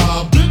hip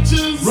hop.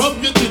 Bitches. Rub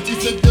your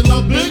titties if you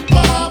love big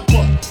pop.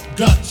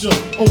 Gotcha.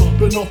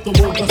 Open off the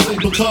words I say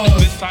because.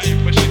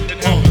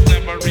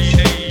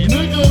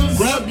 Niggas.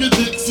 Grab your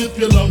dicks if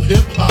you love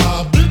hip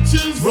hop.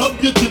 Bitches. Rub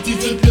your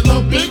titties if you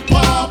love big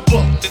pop.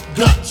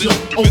 Gotcha.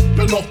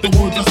 Open off the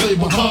words I say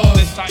because.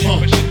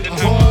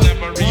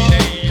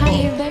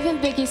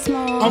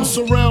 I'm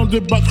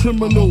surrounded by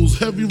criminals,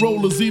 heavy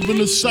rollers, even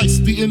the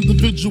shiesty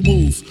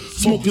individuals.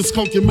 Smoking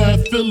skunky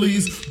mad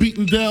fillies,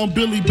 beating down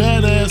Billy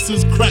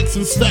badasses, cracks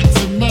and stacks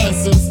and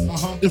masses.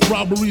 If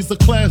robbery's the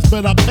class,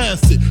 bet I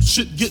pass it.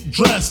 Shit get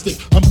drastic,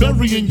 I'm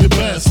burying your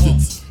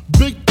bastards.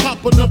 Big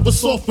Papa never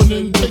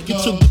softening. Take it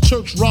to the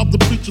church, rob the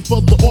preacher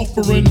for the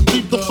offering.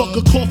 Leave the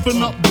fucker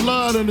coughing up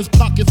blood in his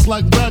pockets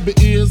like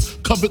rabbit ears.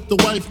 Covet the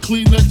wife,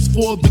 Kleenex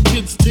for the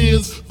kids'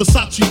 tears.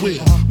 Versace wear,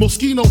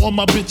 Moschino on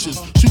my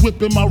bitches. She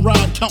whipping my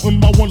ride, counting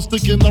my ones,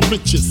 thinking I'm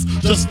richest.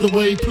 Just the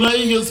way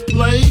players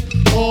play,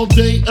 all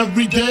day,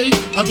 every day.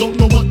 I don't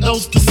know what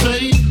else to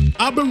say.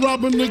 I've been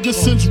robbing niggas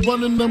since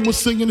running them was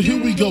singing Here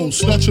We Go.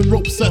 Snatching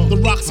ropes at the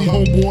Roxy,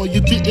 homeboy.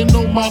 You didn't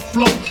know my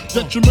flow,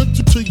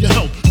 detrimental to your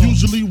health.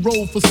 Usually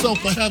roll for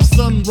self, I have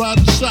son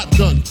riding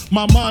shotgun.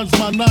 My mind's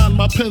my 9,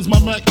 my pen's my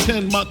Mac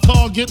 10. My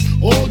target,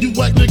 all you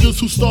white niggas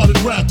who started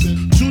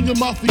rapping. Junior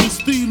Mafia,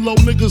 Stilo,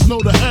 niggas know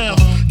the half.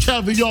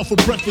 Caviar for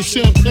breakfast,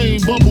 champagne,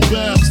 bubble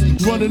baths.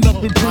 Running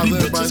up in pretty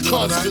bitches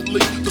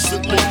constantly.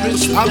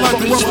 I like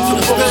to rub it to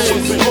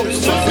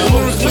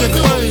the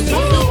stage.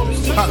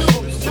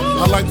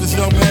 I like this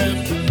young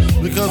man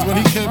because when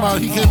he came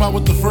out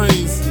with the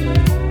phrase,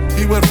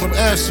 he went from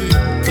ashy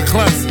to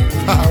classy.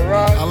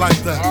 I like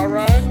that.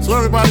 Alright. So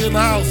everybody in the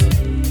house,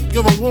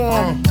 give a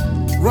warm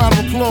round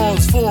of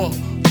applause for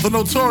the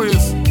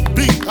Notorious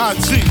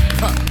B.I.G.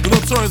 The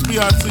Notorious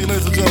B.I.G.,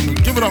 ladies and gentlemen.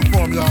 Give it up for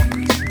him, y'all.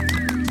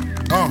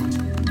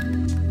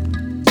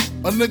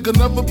 A nigga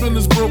never been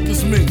as broke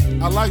as me.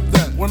 I like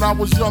that. When I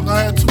was young,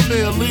 I had 2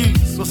 pair of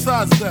leads.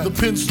 Besides that, the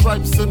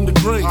pinstripes and the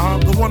gray.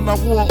 The one I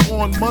wore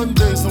on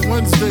Mondays and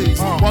Wednesdays.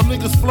 While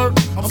niggas flirt,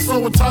 I'm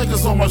sewing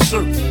tigers on my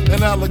shirt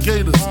and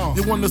alligators.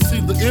 You wanna see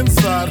the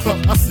inside?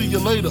 I see you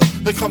later.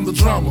 Here come the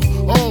drama.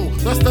 Oh,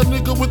 that's that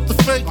nigga with the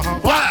fake.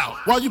 Wow!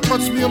 Why you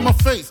punch me in my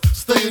face?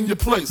 Stay in your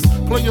place.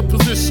 Play your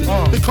position.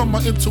 Here come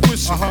my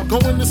intuition. Go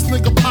in this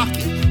nigga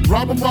pocket.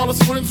 Rob him while his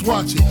friends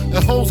watching.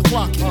 And hoes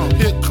clocking.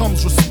 Here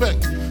comes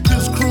respect.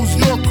 His crew's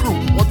your crew,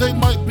 or they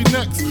might be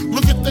next.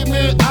 Look at they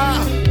man,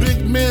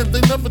 big man,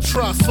 they never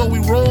try, so we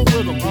roll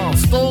with them,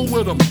 stole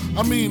with them.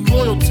 I mean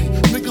loyalty.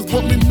 Niggas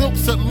bought me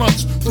milks at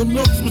lunch, the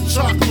milks with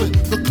chocolate,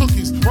 the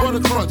cookies, butter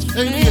crunch,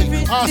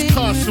 88,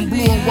 Oshkosh and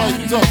blue and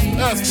white duck.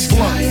 Ask the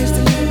Sky is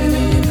the limit,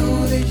 and you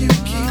know that you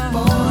keep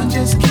on,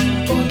 just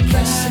keep on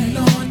pressing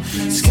on.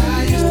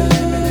 Sky is the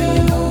limit, and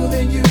you know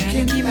that you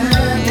can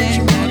have what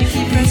you want,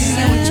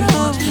 have what you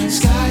want.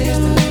 Sky is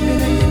the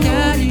limit, and you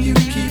know that you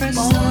keep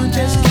on,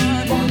 just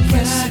keep on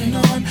pressing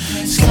on.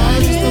 Sky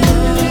is the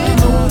limit, and you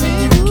know that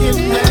you can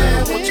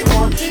have what you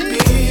want,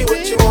 be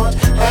what you want,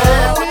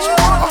 have what you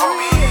want,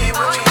 be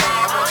what you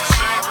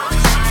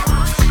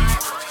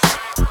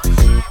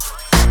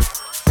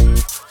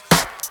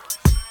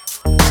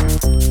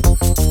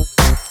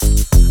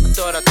I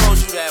thought I told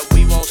you that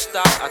we won't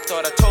stop. I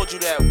thought I told you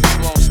that we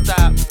won't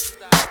stop.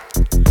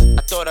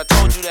 I thought I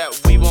told you that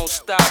we won't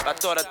stop. I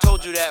thought I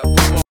told you that we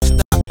won't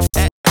stop.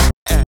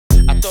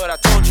 I thought I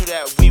told you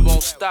that we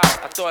won't stop.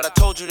 I thought I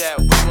told you that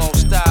we won't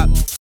stop.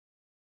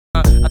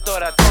 I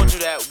thought I told you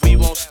that we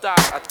won't stop.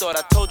 I thought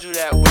I told you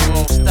that we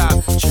won't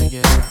stop. Check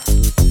it out.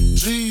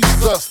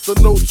 Jesus, the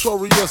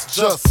notorious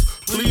just.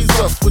 Please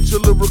us with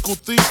your lyrical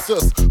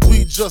thesis.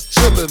 We just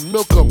chillin',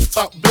 milk 'em,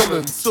 top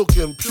billin',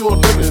 silkin', pure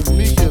linen,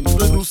 me and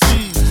little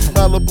seeds,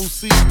 Malibu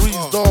sea breeze,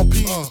 dawn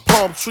peas,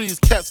 palm trees,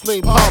 cats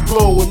named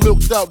Pablo and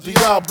milked out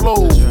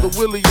Diablo. The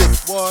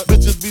williest,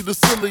 bitches be the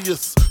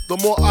silliest. The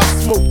more I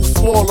smoke, the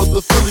smaller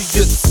the Philly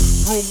gets.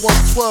 Room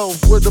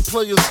 112, where the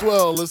players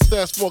dwell, and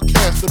stash more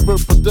cash than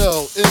Bert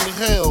Fidel.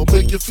 Inhale,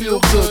 make you feel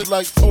good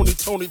like Tony.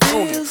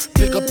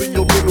 Pick up in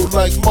your middle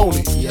like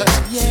Moni. Yeah.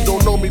 She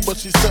don't know me, but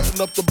she's setting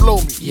up to blow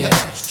me. Yeah.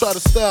 She try to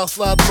style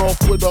sliding off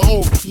with a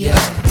homie. Yeah.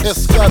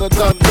 Escada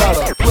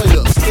Dandada,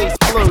 player, stays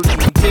clergy.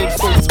 Game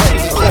so tight,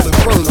 they call it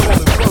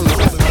version. Come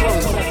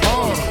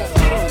on.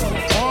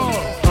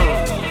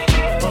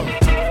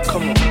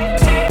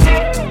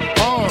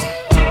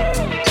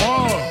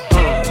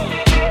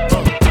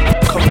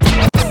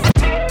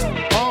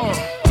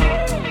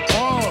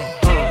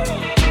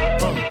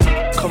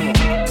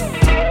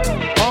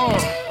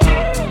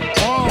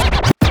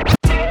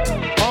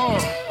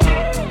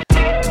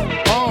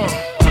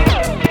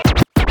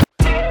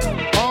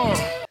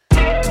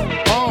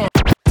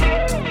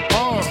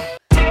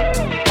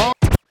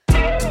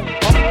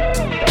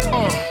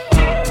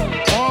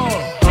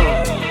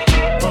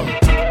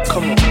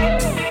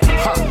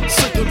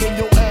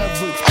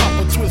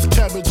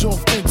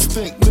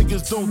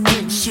 Don't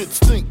think shit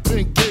stink,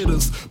 pink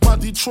gators. My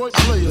Detroit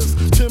players,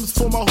 Tim's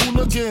for my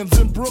hooligans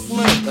in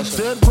Brooklyn.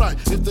 Dead right,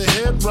 if they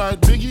head right,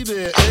 Biggie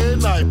there,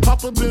 and night.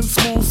 Papa been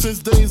smooth since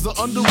days of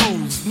under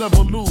rules.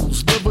 Never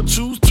lose, never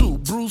choose to.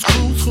 Bruise,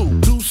 cruise,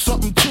 who? Do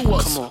something to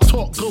us.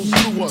 Talk, go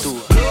through us.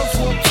 Girls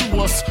walk to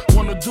us,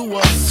 wanna do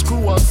us,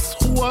 screw us.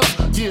 Who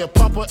us? Yeah,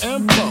 Papa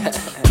and Pump.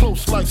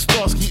 Close like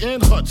Starsky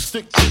and Hutch,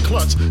 stick to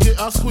clutch. Yeah,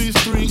 I squeeze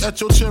 3 at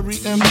your cherry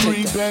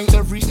M3. Bang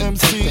every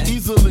MC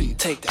easily.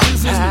 Take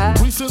that.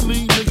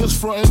 Recently, niggas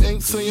frontin'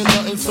 ain't saying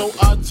nothing, so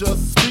I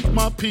just speak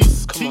my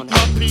peace, keep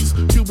my peace.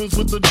 Cubans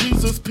with the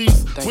Jesus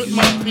peace, with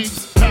my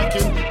peace.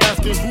 Packing,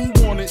 asking who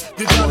want it.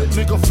 You got it,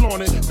 nigga,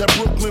 flaunt it. That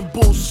Brooklyn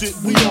bullshit,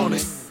 we on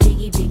it.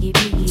 Biggie, biggie,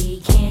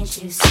 biggie,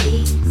 can't you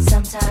see?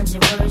 Sometimes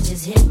your words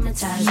just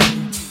hypnotize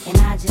me. And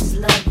I just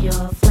love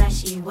your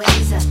flashy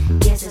ways. I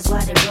guess that's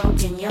why they're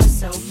broken, you're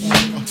so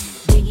fake.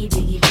 Biggie,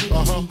 biggie,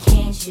 biggie,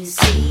 can't you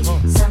see?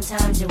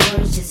 Sometimes your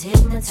words just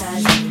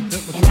hypnotize me.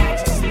 And I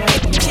just love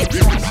your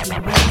flashy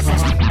ways. I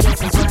guess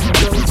that's why they're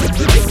broken,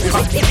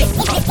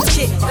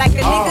 shit like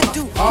a nigga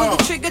do. Pull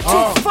the trigger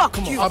too, fuck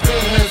you. I've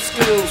been had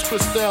skills,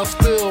 crystal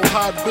spill,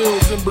 hot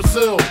bills in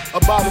Brazil.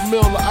 About a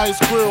mill of ice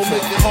grill,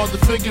 make it hard to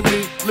figure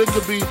me.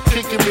 Liquor be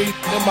kicking me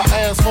in my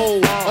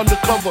asshole.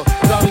 Undercover,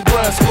 Donnie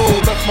Brasco.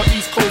 Left my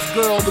East Coast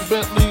girl, the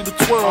Bentley, the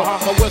twirl.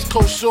 My West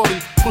Coast shorty,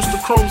 push the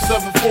chrome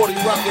 740.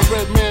 Rockin'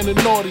 red man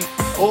and naughty.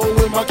 Oh,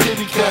 with my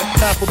kitty cat,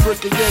 half a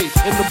brick of yay.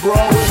 In the bra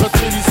with her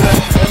titties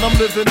at. And I'm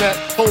living that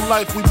whole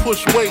life we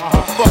push weight.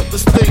 Fuck the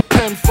state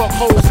pen, fuck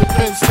hoes in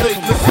Penn State.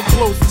 Listen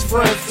close, it's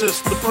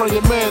Francis, the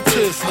praying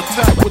mantis.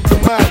 Attack with the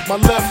Mac, my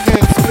left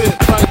hand spit.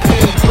 Right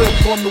hand grip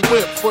on the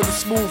whip for the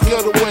smooth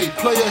getaway.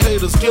 Player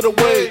haters, get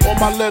away, or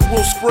my lead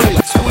will spray.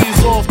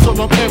 Squeeze off till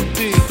I'm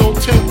empty, don't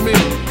tempt me.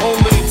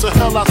 Only to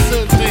hell I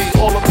send thee.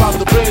 All about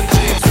the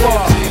Benjis.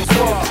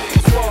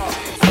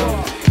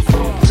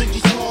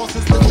 Ziggy Smalls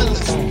is the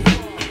illest.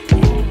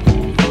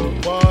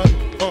 What?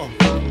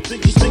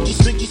 Ziggy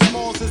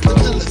Smalls is the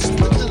illest.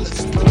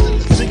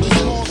 Ziggy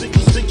Smalls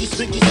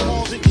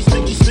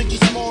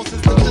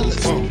is the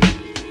illest.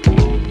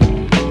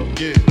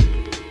 Yeah.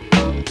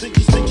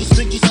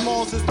 Ziggy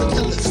Smalls is the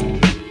illest.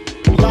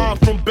 Live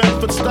from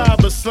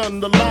Bedford-Stuyvesant, son,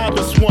 the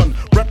livest one.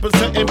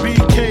 Representing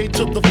BK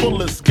to the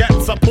fullest.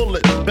 Gats, I pull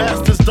it.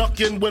 Bastards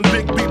ducking when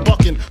Big B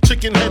bucking.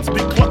 Chicken heads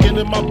be clucking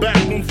in my back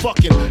room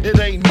fucking. It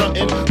ain't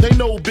nothing. They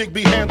know Big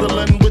B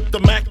handling with the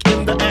Mac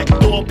in the act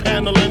door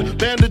paneling.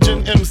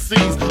 Bandaging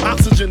MCs.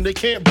 Oxygen, they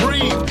can't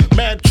breathe.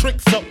 Mad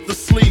tricks up the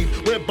sleeve.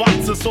 Wear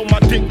boxes so my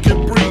dick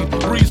can breathe.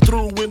 Breeze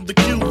through in the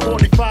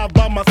Q45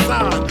 by my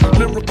side.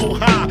 Lyrical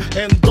high.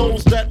 And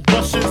those that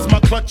brushes my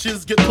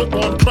clutches get put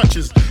on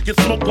crutches. Get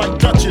smoked like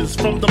Dutches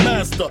from the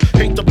master.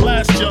 Hate to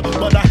blast ya,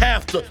 but I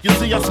have to. You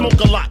see, I smoke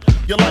a lot.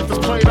 Your life is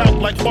played out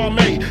like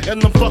Kwame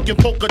and them fucking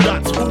polka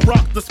dots. Who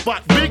rock the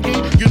spot?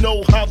 Biggie, you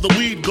know how the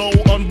weed go.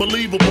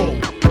 Unbelievable.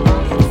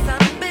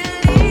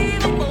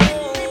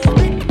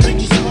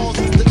 Ziggy Smalls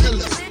is the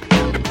illest.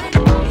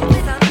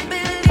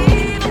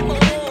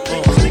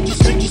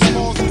 Ziggy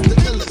Smalls is the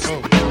illest.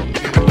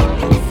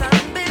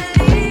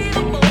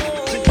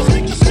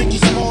 Ziggy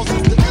Smalls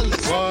is the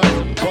illest.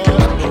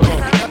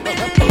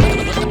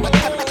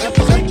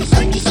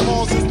 Ziggy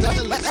Smalls is the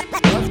illest.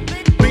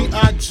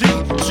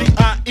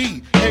 B-I-G-G-I-E,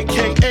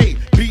 a.k.a.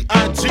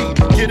 B-I-G,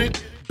 get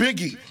it?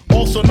 Biggie,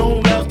 also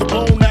known as the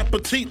Bon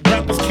Appetit.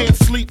 Rappers can't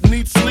sleep,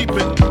 need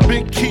sleeping.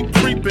 Big keep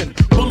creeping,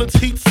 bullets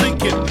heat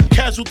seeking.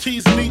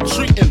 Casualties need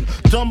treating,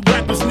 dumb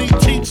rappers need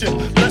teaching.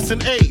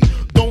 Lesson A,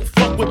 don't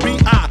fuck with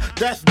B.I.,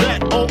 that's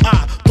that,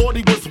 O.I. Thought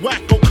he was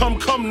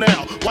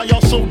Why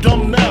y'all so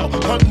dumb now?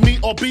 Hunt me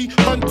or be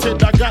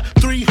hunted. I got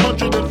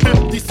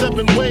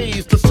 357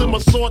 ways to simmer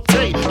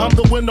saute. I'm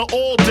the winner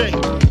all day.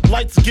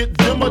 Lights get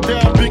dimmer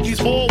down Biggie's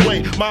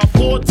hallway. My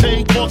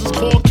forte causes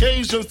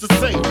Caucasians to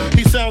say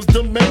he sounds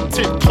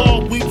demented.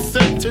 Call weak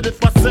scented.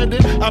 If I said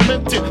it, I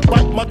meant it.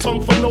 Bite my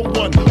tongue for no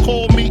one.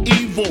 Call me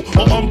evil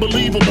or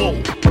unbelievable.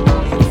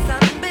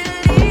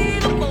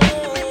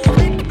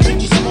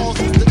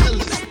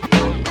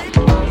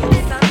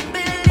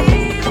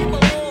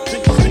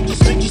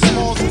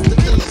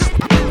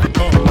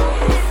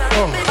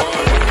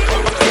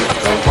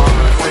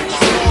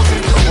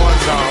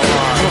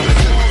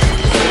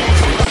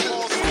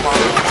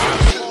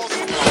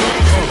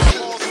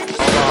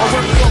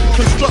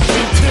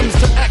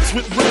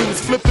 With rings,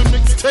 flipping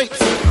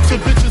mixtapes to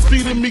bitches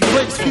feeding me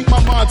grapes, keep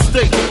my mind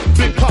state.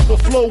 Big Papa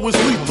flow is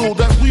lethal.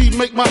 That weed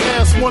make my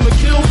ass wanna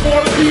kill for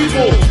the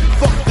people.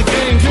 Fuck the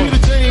game, give me the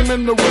game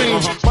and the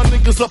range. My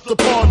niggas up the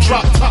pawn,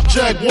 drop top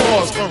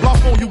Jaguars. Block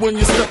on you when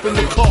you step in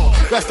the car.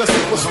 That's that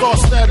superstar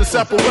status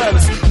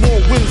apparatus. More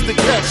wins than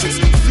catches.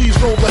 C's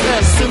roll the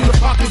hats in the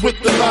pocket with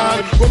the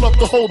line. Roll up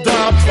the whole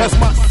dime as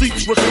my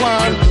seats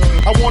recline.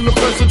 I want the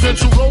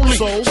presidential rolling,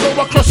 so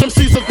I crush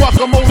MCs of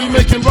guacamole,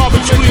 making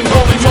Robin scream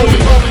holy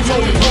moly.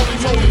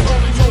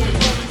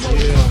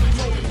 Yeah.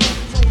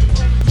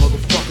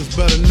 Motherfuckers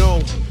better know.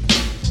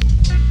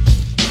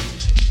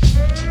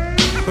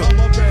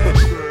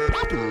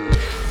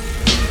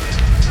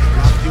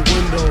 Lock your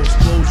windows,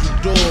 close your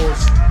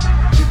doors.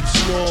 Biggie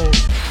Smalls.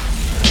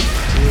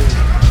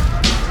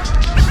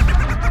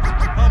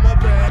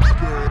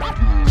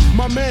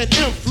 My man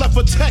Imp left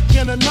a tech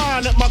and a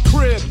 9 at my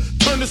crib.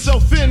 Turned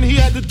himself in, he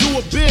had to do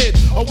a bid.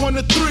 A 1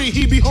 to 3,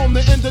 he be home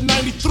the end of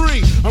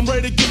 93. I'm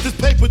ready to get this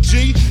paper,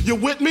 G. You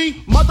with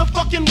me?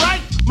 Motherfucking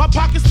right. My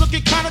pockets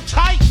looking kinda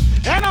tight.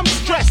 And I'm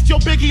stressed. Yo,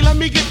 Biggie, let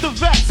me get the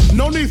vest.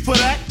 No need for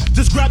that.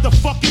 Just grab the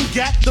fucking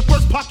gat. The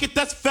first pocket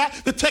that's fat.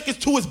 The tech is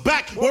to his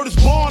back. Word is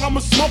born, I'ma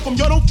smoke him.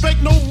 Yo, don't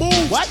fake no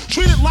move. What?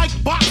 Treat it like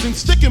boxing.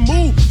 Stick and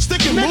move.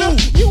 Stick and move.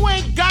 You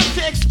ain't got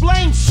to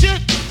explain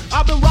shit.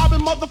 I've been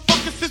robbing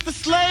motherfuckers since the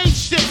slave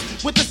shit.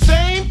 With the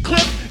same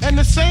clip and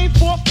the same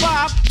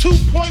 4-5,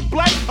 2-point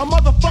blank, a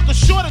motherfucker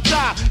sure to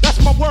die. That's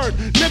my word.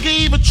 Nigga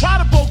even try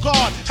to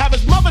bogart. Have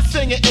his mother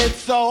singing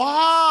It's So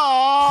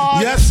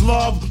Hard. Yes,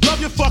 love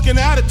your fucking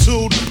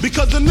attitude.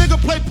 Because the nigga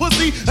play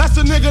pussy, that's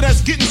the nigga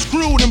that's getting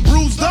screwed and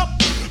bruised up.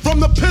 From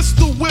the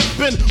pistol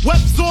whipping,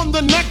 webs on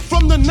the neck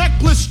from the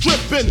necklace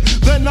stripping.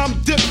 Then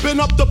I'm dipping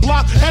up the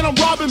block and I'm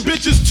robbing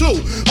bitches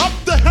too. Up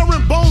the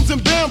herringbones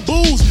and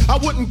bamboos. I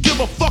wouldn't give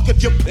a fuck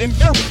if you're in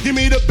here. Give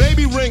me the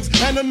baby rings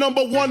and the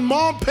 #1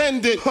 mom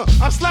pendant.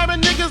 I'm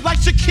slamming niggas like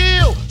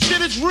Shaquille.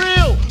 Shit is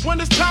real. When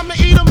it's time to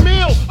eat a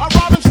meal, I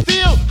rob and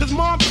steal. Cause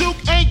Mom Duke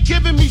ain't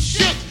giving me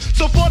shit.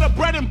 So for the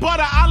bread and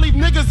butter, I leave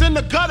niggas in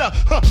the gutter.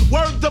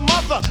 Word to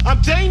mother,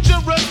 I'm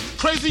dangerous.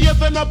 Crazier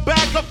than a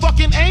bag of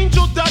fucking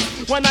angel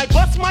dust. When I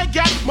bust my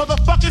gap,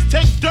 motherfuckers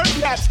take dirt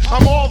naps.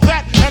 I'm all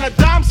that and a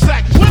dime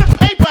sack. Where the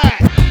paper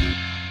at?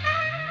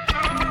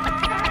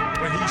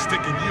 When he's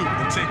sticking you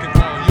and taking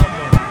all your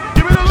money.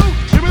 Give me the loot,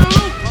 give me the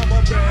loot.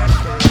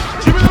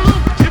 Give me the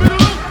loot, give me the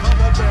loot.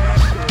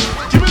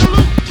 Give me the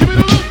loot, give me the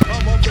loot.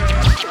 Give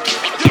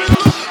me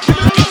the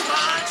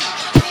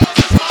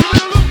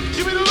loot, give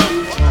me the loot.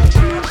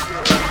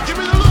 Give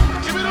me the loot,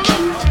 give me the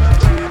loot.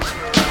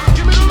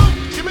 Give me the loot,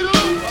 give me the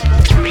loot.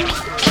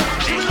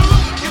 Give me the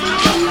loot, give me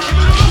the loot.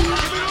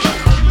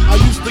 I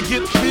used to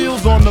get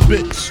feels on the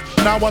bitch.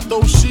 Now I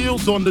throw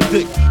shields on the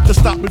dick to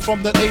stop me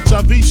from that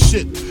HIV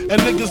shit.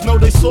 And niggas know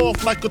they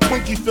soft like a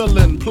Twinkie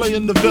fillin',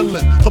 playing the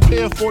villain.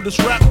 Prepare for this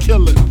rap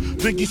killing.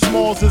 Biggie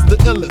Smalls is the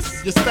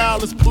illest. Your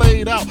style is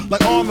played out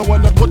like Arnold.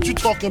 And what you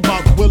talking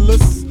about,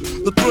 Willis?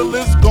 The thrill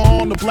is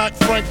gone. The black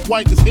Frank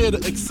White is here to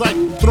excite.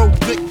 Throw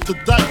dick to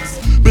dice.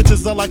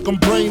 Bitches are like I'm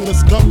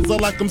brainless. Guns are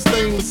like I'm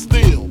stainless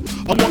steel.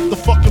 I want the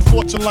fucking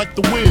fortune like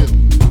the wheel.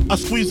 I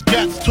squeeze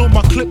gats till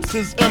my clips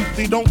is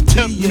empty. Don't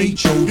tempt me.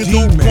 You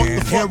don't want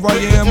the fuck Here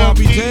I am, I'll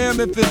be damned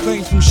if this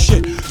ain't some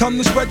shit. Time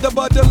to spread the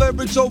butter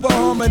lyrics over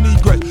harmony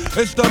grit.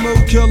 It's the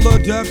Mood Killer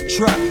Death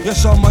Trap.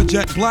 Yes, I'm a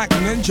jet black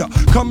ninja.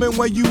 Coming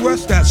where you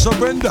rest at,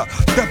 surrender.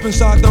 Step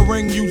inside the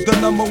ring, use the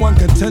 #1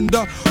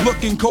 contender.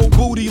 Looking cold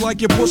booty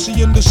like your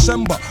pussy in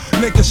December.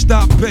 Nigga,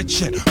 stop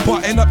bitching,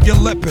 button up your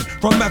lippin'.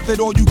 From method,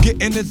 all you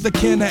gettin' is the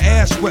can of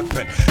ass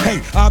whipping. Hey,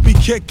 I be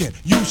kicking.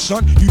 You,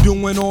 son, you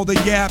doing all the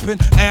yapping,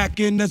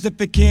 acting as if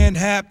it can't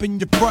happen.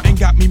 Your frontin'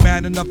 got me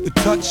mad enough to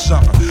touch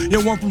something. You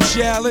one from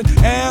Shallon,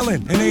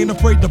 Allen, and ain't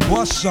afraid to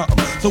bust something.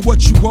 So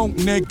what you want,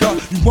 nigga?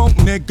 You want,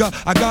 nigga?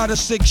 I got a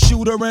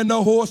 6-shooter and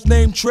a horse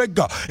named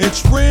Trigger.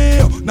 It's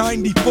real,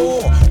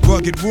 94,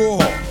 rugged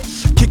raw.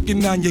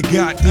 Kicking on your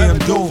goddamn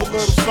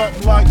doors.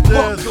 Something like this.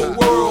 Fuck the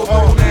world,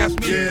 don't ask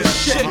me for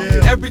shit.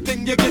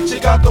 Everything you get, you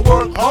got to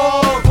work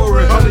hard for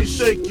it. Honey,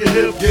 shake your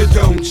hips. You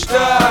don't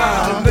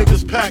stop. The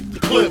niggas pack the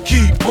clip.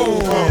 Keep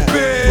on.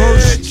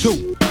 Verse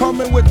 2.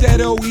 Coming with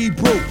that OE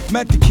brew.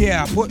 at the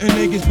cab, putting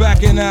niggas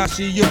back in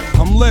ICU.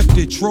 I'm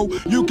lifted, true.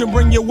 You can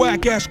bring your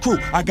whack ass crew.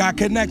 I got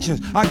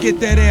connections. I get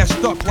that ass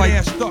stuck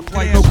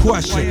like no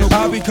question.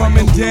 I'll be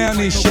coming down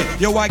this shit.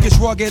 Yo, I get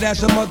rugged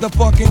as a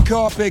motherfucking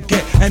carpet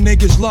get, and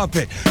niggas love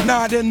it.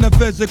 Not in the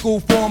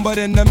physical form, but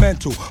in the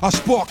mental. I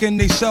spark and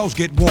they cells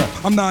get warm.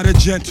 I'm not a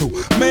gentle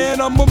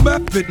man. I'm a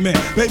method man.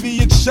 Baby,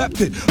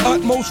 accept it.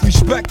 Utmost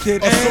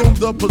respected. Assume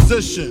the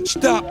position.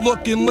 Stop,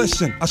 look, and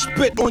listen. I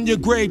spit on your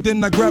grave,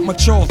 then I grab my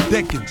Charles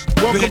Dickens.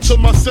 Welcome bitch. to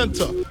my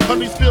center.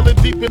 Honey's feeling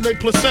deep in their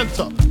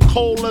placenta.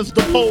 Cold as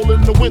the pole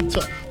in the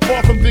winter.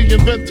 Far from the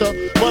inventor,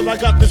 but I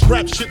got this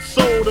rap shit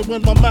sold. And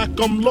when my Mac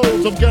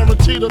unloads, I'm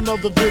guaranteed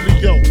another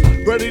video.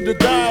 Ready to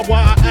die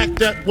while I act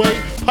that way.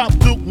 Pop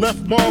Duke left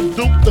Mom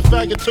Duke, the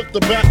faggot took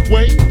the back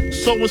way.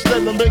 So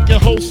instead of making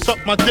hoes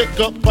suck my dick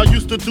up, I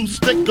used to do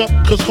stick up,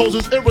 cause hoes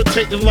is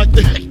irritating like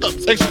the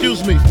hiccups.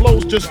 Excuse me,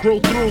 flows just grow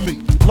through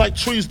me. Like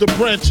trees to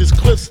branches,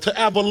 cliffs to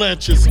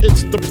avalanches.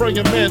 It's the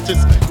praying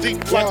mantis,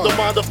 deep like the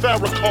mind of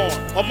Farrakhan.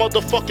 A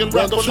motherfucking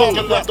rapper,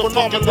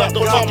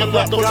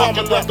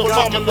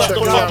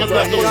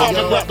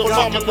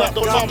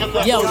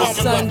 Yo, the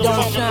sun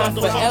don't shine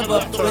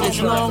forever, but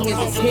as long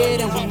as it's here,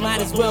 then we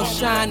might as well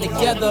shine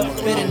together.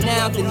 Better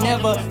now than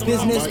never,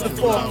 business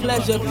before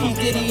pleasure. P.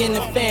 Diddy and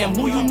the fam,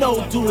 who you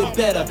know do it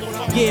better.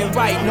 Yeah,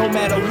 right, no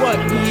matter what,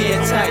 we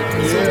airtight.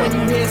 So when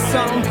you hear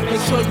something,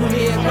 make sure you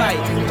hear it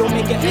right. Don't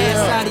make an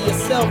ass out of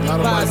yourself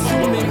by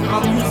assuming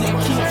our music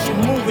keeps you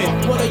moving.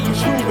 What are you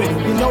proving?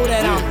 You know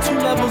that I'm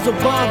 2 levels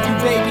above you,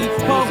 baby.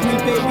 Hug me,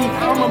 baby.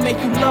 I'ma make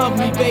you love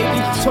me, baby.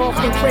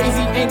 Talking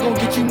crazy ain't gonna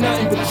get you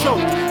nothing but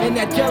choke. And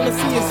that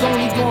jealousy is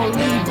only gonna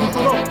leave you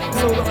broke.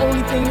 So the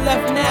only thing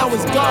left now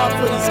is God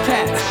for these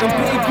cats. And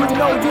babe, you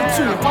know you're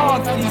too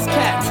hard for these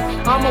cats.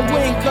 I'ma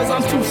win cause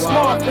I'm too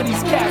smart for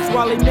these cats.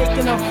 While they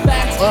making up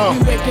facts,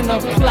 you making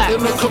up plaques.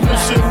 In the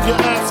commission, you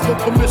ask for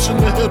permission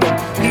to hit him.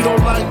 He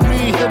don't like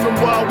me, hit him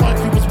while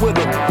wifey was with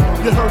him.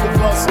 You heard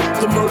of us,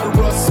 the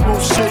murderers,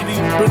 most shady.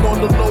 Been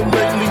on the low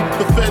lately,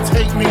 the feds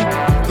hate me.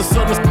 The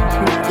sun is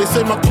they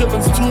say my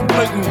killing's too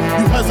blatant.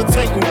 You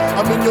hesitating,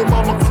 I'm in your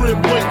mama crib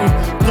waiting.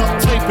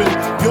 Duct taping,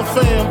 your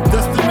fam,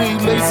 destiny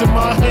lays in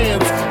my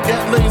hands.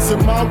 Gat lays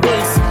in my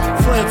waist.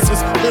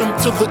 Francis, M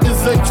to the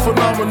is H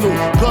phenomenal.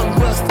 Gun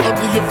rest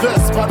under your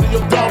vest, by the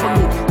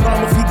abdominal.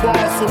 Rhyme a few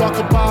bars so I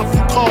can buy a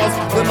few cars.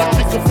 Then I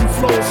kick a few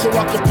flows so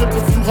I can dip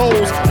a few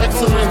holes.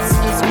 Excellence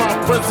is my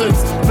presence.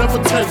 Never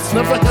tense,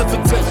 never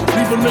hesitate.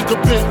 Leave a nigga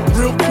bent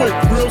real quick,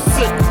 real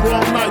sick.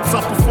 Wrong nights,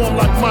 I perform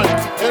like Mike.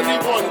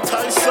 Anyone,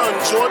 Tyson,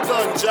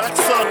 Jordan,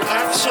 Jackson,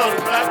 action,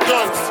 back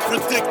guns,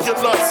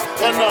 ridiculous.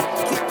 And I'm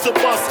quick to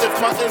bust if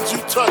my ends you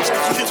touch.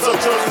 Kids are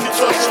girls you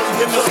touch.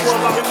 In this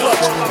world I'm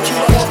clutch. You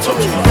want to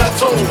me,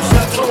 that's all.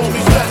 That's all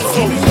me, that's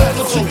all me.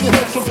 Take your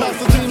head from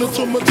Pasadena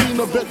to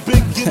Medina. Bet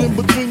big, get in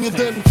between you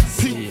then.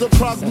 Peep the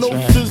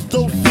prognosis,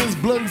 doses,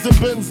 blends and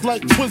bends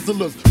like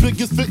Twizzlers.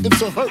 Biggest fitting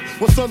to hurt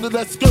what's under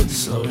that skirt.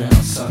 Slow down,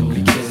 son,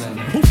 we killing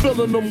it. Who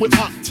filling them with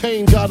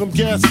octane? Got them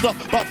gassed up,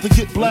 about to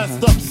get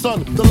blasted up,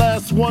 son. The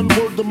last one,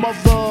 word the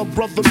mother,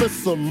 brother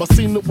miss him. I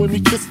seen it when he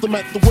kissed him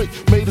at the wake,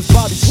 made his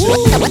body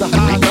shake. The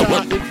high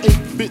guy in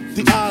 8-bit,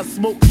 the eyes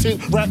smoke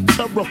tint, rap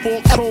terror,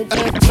 full chrome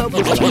and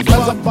terror.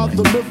 As I bought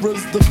the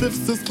mirrors, the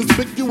fifth is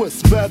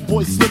conspicuous. Bad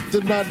boy slipped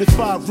in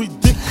 95,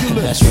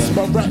 ridiculous.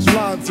 My rap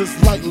lines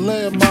is like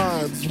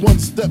landmines. One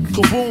step,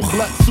 kaboom,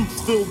 black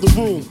suits fill the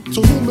room.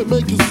 To whom it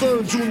may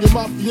concern, Junior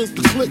Mafia's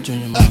the click.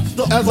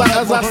 As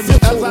I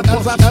sit back,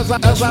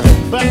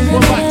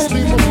 relax,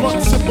 leave a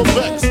blunt, sip a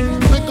vex.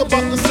 Think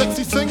about the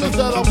sexy singers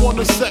that I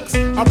wanna sex.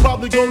 I'd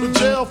probably go to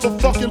jail for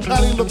fucking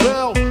Patti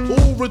LaBelle.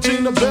 Ooh,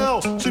 Regina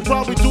Belle, she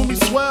probably do me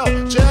swell.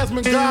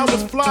 Jasmine Guy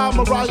was fly,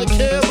 Mariah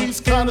Carey's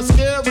kinda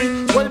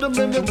scary. Wait a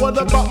minute, what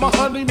about my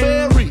honey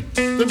Mary?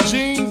 Them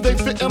jeans, they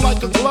fitting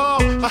like a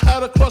glove. I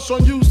had a crush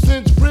on you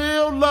since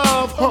real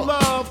love,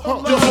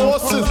 Your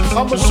horses,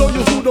 I'ma show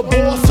you who the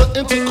boss of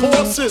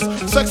intercourse is.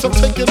 Sex, I'm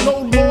taking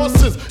no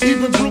losses.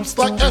 Even groups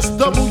like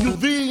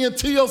SWV and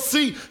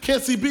TLC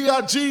can't see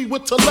B.I.G.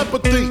 with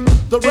telepathy.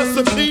 The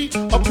recipe,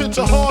 a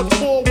picture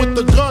hardcore with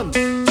the gun.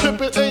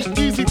 Pimpin' ain't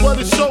easy, but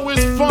it sure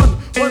is fun.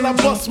 When I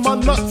bust my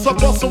nuts, I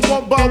bust them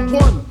one by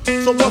one.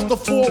 So what's the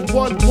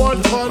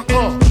 411,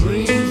 hun?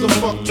 Dreams of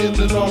fucking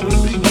an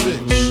R&B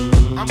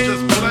bitch. I'm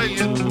just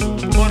playing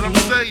what I'm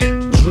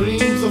saying.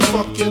 Dreams of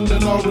fucking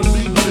an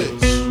R&B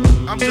bitch.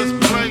 I'm just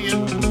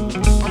playing,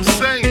 I'm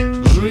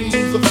saying.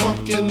 Dreams of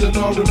fucking an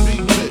R&B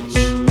bitch.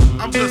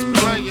 I'm just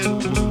playing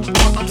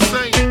what I'm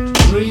saying.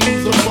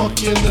 Dreams of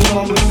fucking an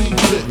R&B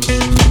bitch.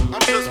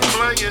 I'm just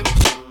playing,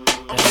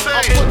 I'm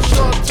saying. I put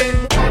Shantae.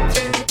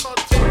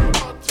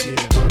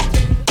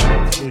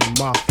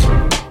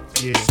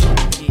 Yeah.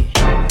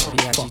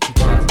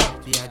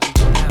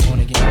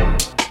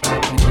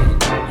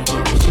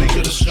 Speak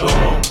of the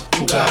strong,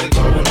 who got it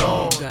going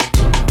on?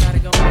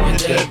 You're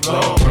dead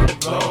wrong.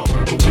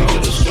 The weak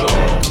of the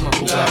strong,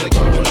 who got it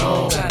going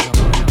on?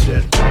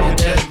 You're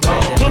dead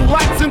wrong.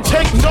 Relax and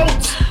take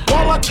notes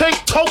while I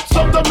take totes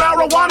of the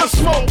marijuana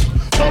smoke.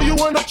 Throw you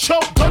in a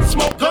choke, gun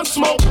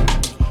smoke.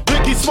 Big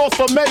Biggie Smalls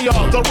for mayor,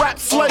 the rap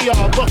slayer,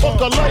 the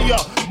hooker layer.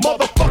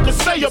 Motherfucker,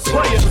 say your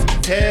prayers.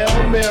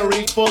 Hail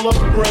Mary, full of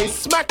grace.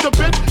 Smack the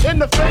bitch in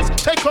the face,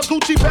 take her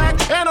Gucci bag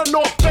and a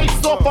North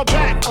Face off her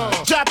back.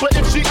 Jab her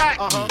if she act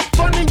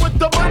funny with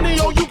the money.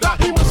 Oh, you got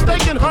me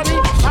mistaken, honey.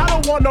 I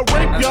don't wanna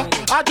rape ya,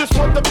 I just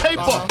want the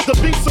paper, the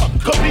visa,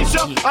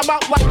 Kavisha. I'm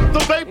out like the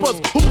vapors.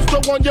 Who's the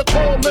one you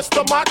call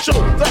Mr. Macho?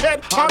 The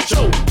head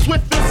honcho,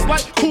 swift is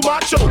like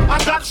Kumacho. I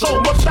got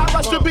so much style,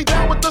 I should be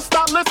down with the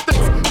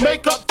stylistics.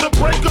 Make up to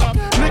break up,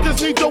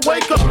 niggas need to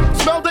wake up.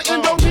 Smell the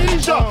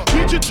Indonesia,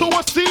 beat you to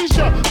a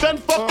seizure. Then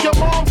fuck your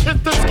mom,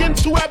 hit the skin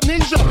to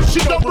amnesia. She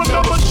don't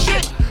remember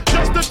shit,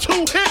 just the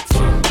 2 hits.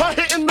 Her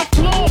hitting the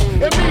floor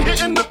and me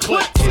hitting the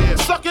clips.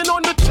 Sucking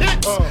on the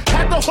tits,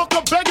 had the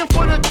hooker begging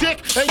for the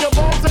dick. And your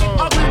mom's ain't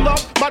ugly,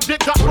 love, my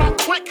dick got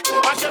rocked quick.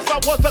 I guess I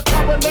was a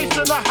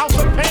combination of House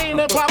of Pain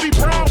and Bobby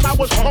Brown. I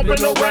was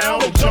pumping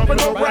around and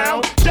jumping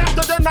around.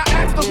 After then I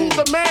asked her who's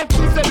the man,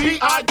 she said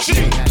B.I.G.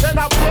 Then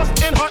I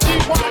bust in her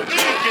E.Y.E.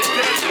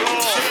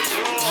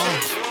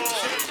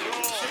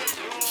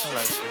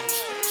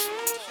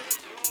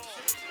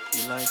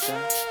 You like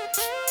that?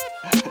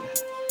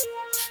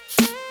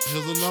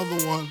 Here's another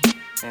one.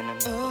 And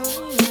another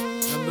one.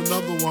 And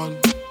another one.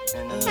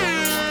 And another one.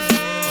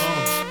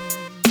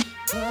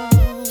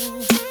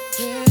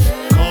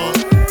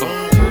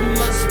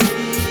 Must be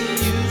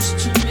used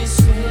to me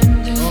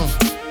spending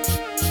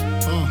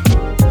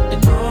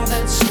and all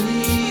that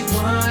sweet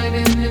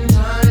whining and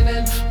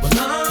dining when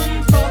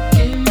I'm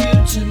fucking you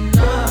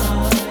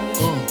tonight.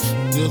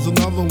 There's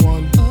another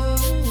one.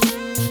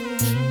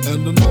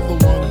 And another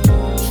one.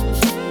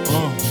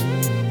 What?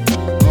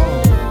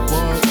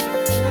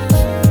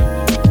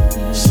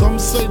 Some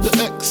say the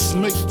X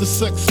make the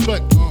sex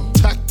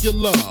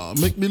spectacular.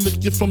 Make me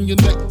lick you from your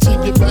neck to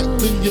your back,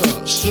 then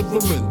you're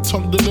shivering,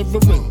 tongue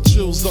delivering,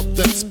 chills up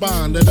that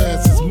spine, that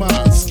ass is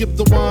mine. Skip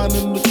the wine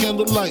and the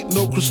candlelight,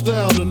 no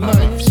crystal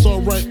tonight. It's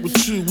alright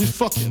with you, we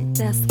fucking.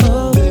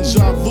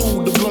 Deja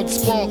vu, the blood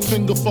spark,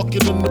 finger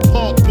fucking in the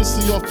park,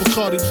 pissy off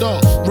Bacardi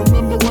Dark.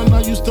 Remember when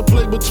I used to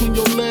play between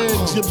your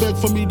legs? You begged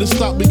for me to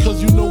stop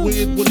because you know where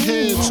it would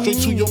head,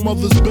 straight to your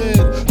mother's bed.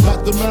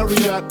 Not the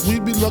Marriott,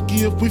 we'd be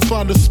lucky if we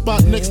find a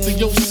spot next to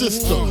your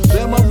sister.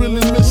 Damn, I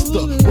really missed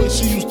her. Way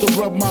she used to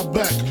rub my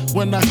back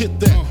when I hit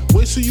that.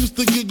 Way she used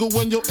to giggle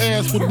when your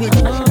ass would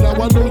wiggle. Now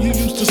I know you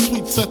used to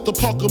sweets at the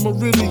Parker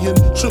Meridian,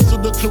 trips to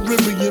the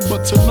Caribbean,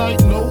 but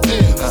tonight no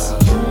ends.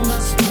 You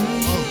must be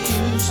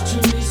used to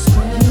me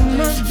spending. You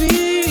must be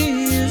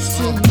used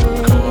to me.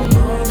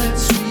 All that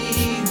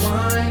sweet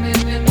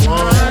whining and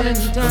dining.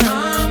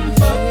 I'm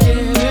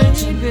fucking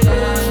you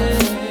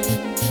tonight.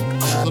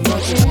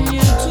 Fucking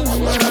you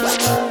tonight.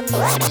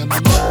 And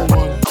another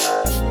one.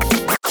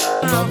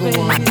 Another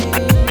one.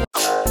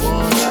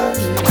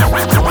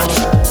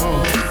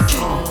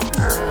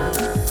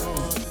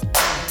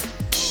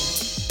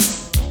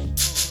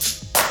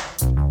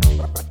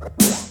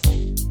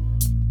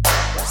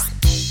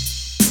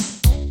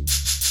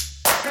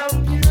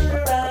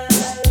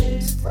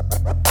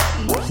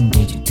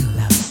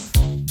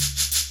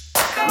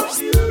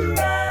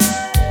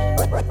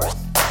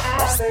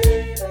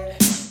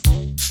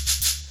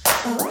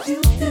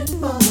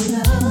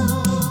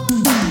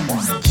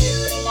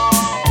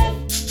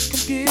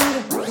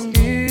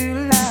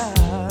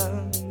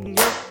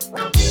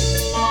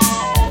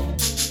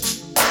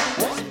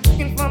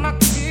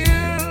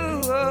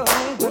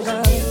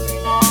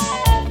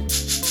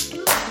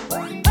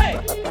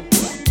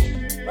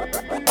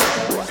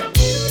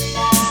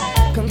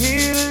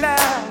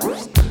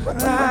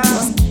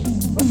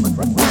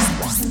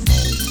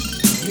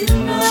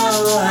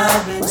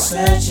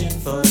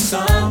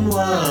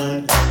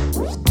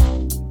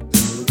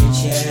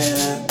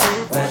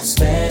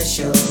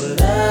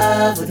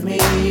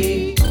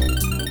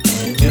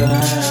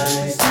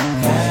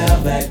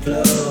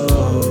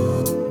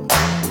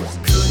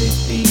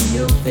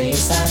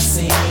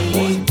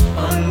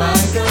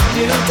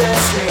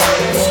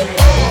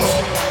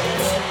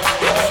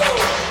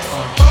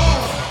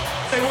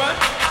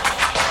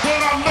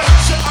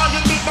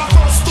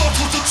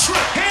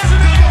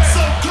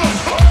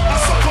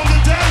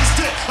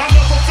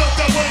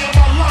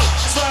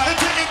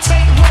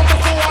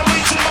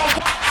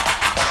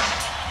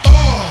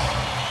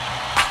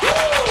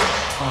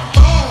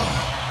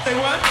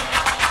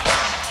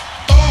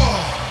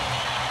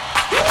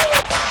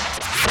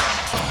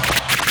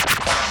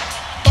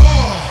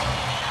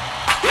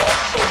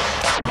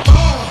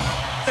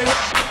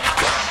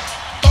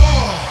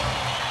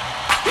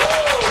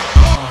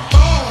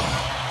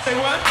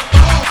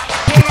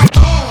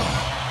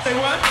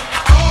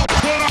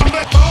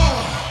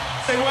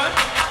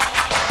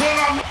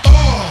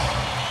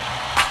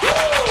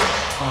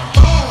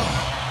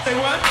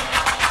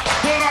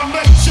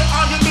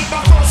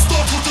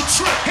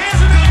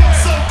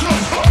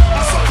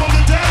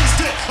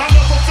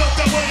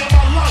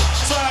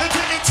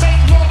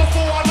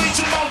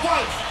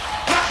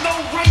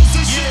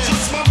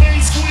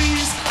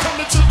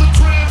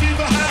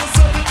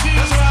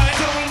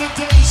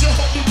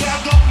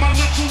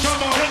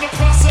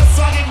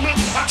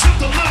 I trip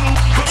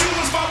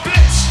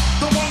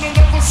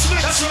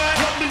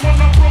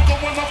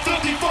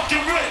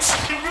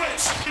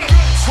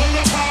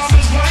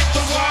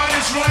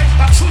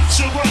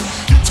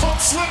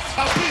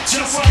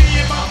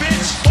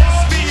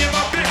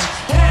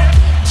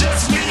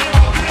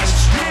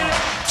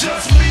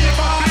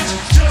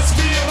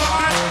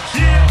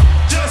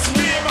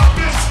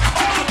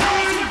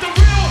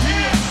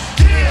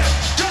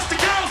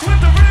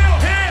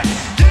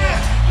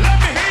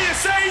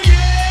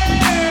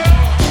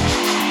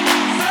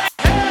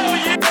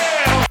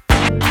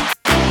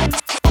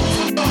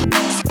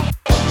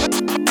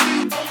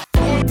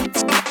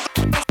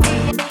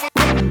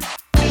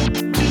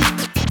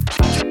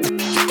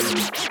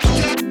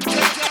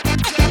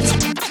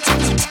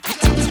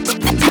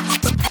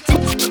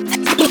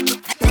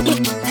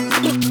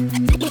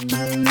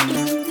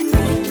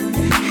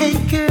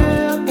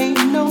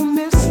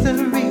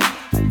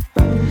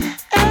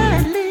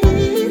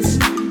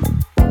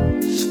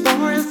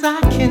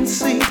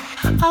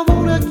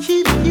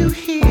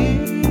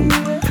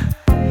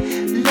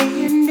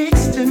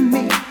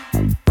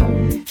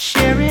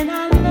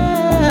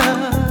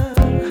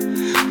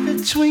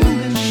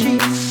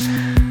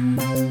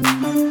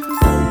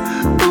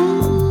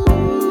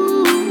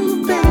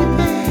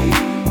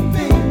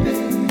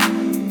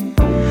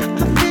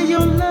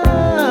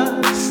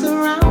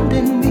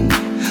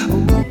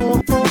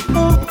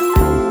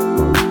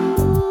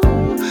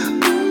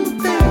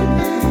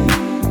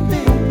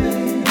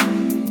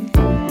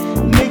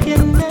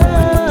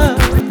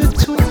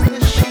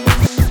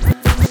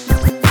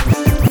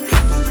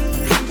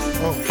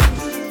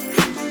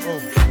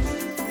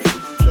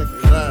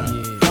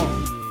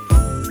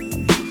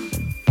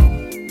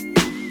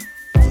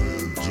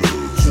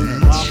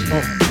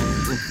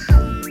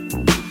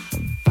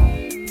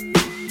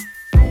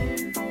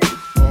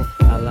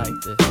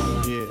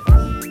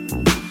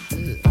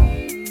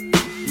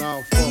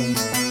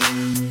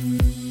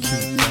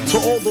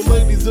all the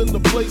ladies in the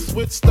place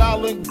with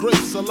style and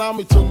grace, allow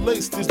me to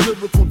lace these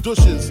lyrical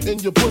douches in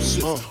your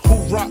bushes. Who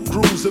rock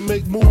grooves and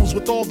make moves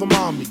with all the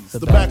mommies.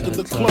 The back of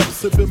the club,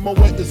 sipping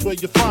Moet is where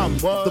you find me.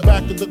 The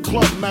back of the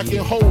club, macking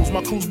holes,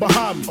 my crew's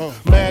behind me.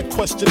 Mad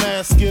question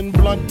asking,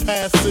 blunt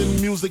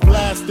passing, music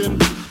blasting.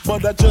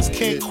 But I just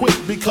can't quit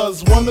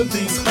because one of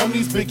these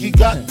homies Biggie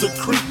got to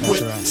creep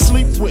with,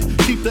 sleep with,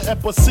 keep the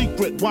ep a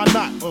secret. Why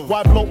not?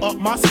 Why blow up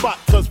my spot?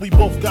 Cause we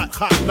both got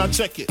hot. Now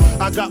check it.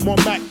 I got more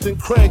Mac than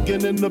Craig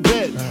and in the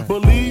bed.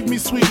 Believe me,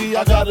 sweetie,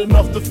 I got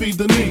enough to feed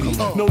the needy.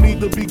 No need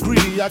to be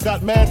greedy. I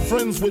got mad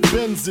friends with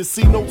Benzes,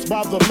 see notes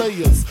by the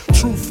layers.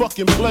 True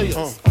fucking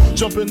players.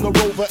 Jump in the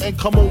Rover and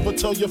come over.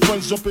 Tell your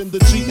friends jump in the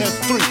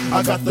GS3.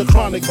 I got the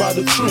chronic by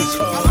the tree.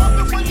 I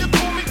love it when you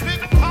call me Big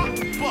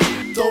Papa.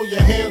 Throw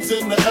your hands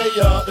in the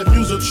air if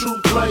you's a true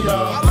player.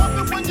 I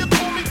love it when you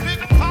call me Big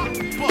Papa.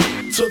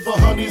 To the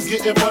honeys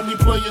getting money,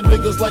 playing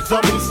niggas like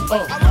dummies.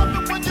 I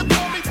love it when you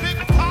call me Big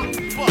Papa.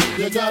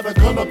 You got a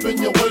gun up in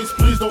your waist,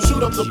 please don't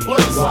shoot up the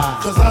place.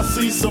 Cause I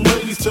see some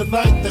ladies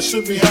tonight that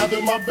should be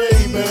having my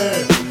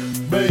baby.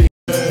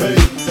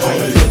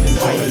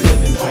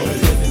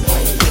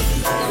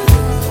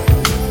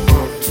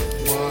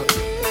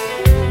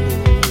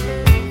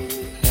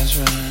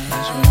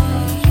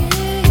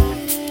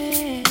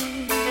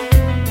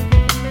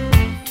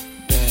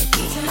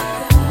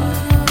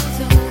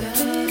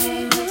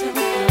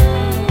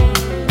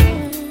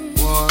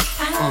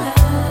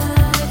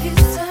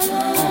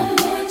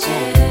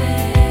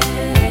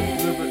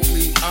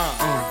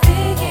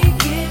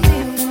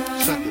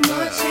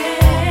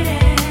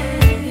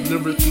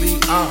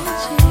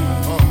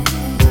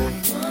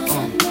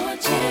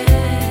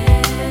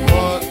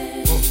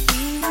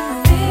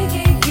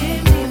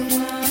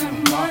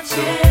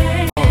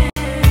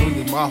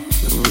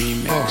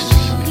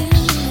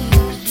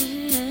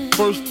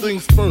 First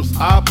things first,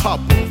 I pop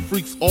her,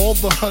 freaks all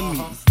the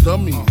honeys,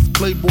 dummies,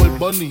 playboy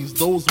bunnies,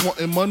 those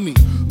wanting money.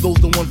 Those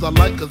the ones I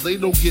like cause they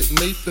don't get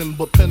Nathan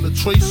but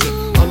penetration.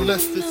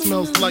 Unless it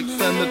smells like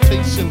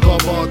sanitation.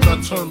 Garbage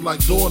I turn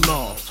like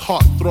doorknobs.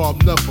 Heart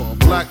throb never,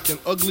 black and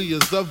ugly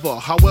as ever.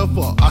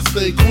 However, I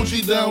stay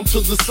Gucci down to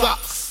the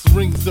socks.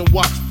 Rings and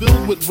watch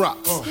filled with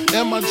rocks.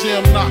 And my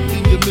jam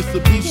knocking your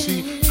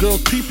Mitsubishi.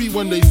 Girls pee-pee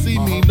when they see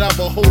me.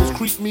 Navajos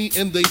creep me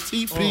in they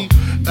teepee.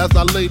 As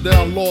I lay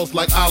down laws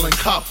like Island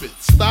Cop it.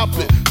 Stop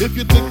it, if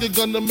you think they're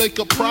gonna make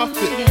a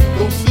profit.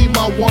 Don't see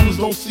my ones,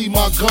 don't see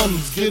my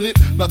guns, get it?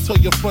 Now tell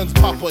your friends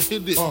Papa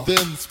hit it,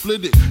 then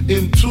split it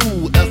in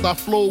two. As I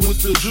flow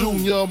with the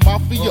Junior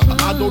Mafia.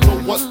 I don't know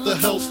what the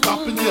hell's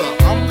stopping ya.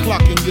 I'm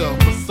clocking ya,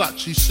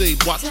 Versace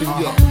shade watching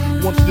ya.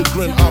 Once you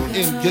grin, I'm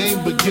in,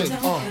 game begins.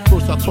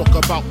 First I talk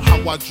about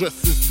how I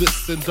dress is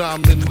this, and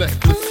diamond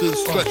necklaces,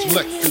 stretch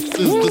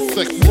Lexuses. The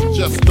sex is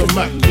just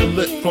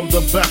immaculate. From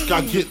the back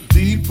I get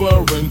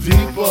deeper and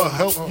deeper.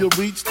 Help you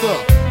reach the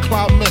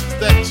climax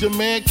that your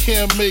man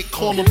can't make.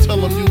 Call him, tell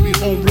him you be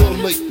home real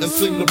late and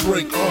sing the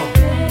break.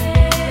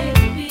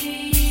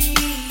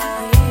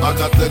 I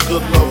got that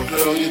good love,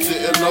 girl, you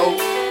didn't know.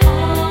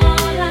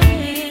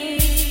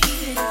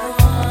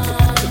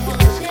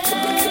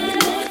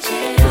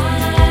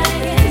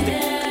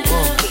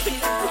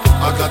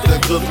 I got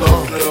that good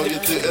love, girl, you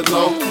didn't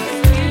know.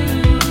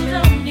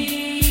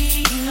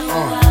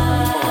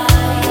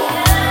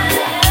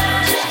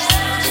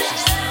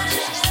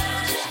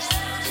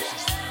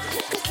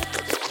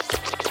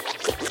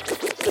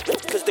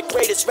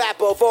 Greatest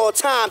rapper of all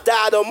time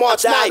died on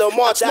March 9th. Da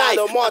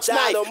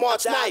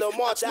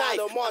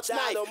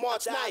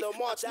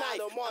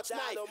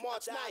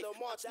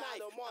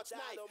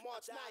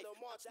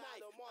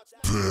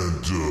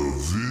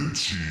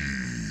Vinci.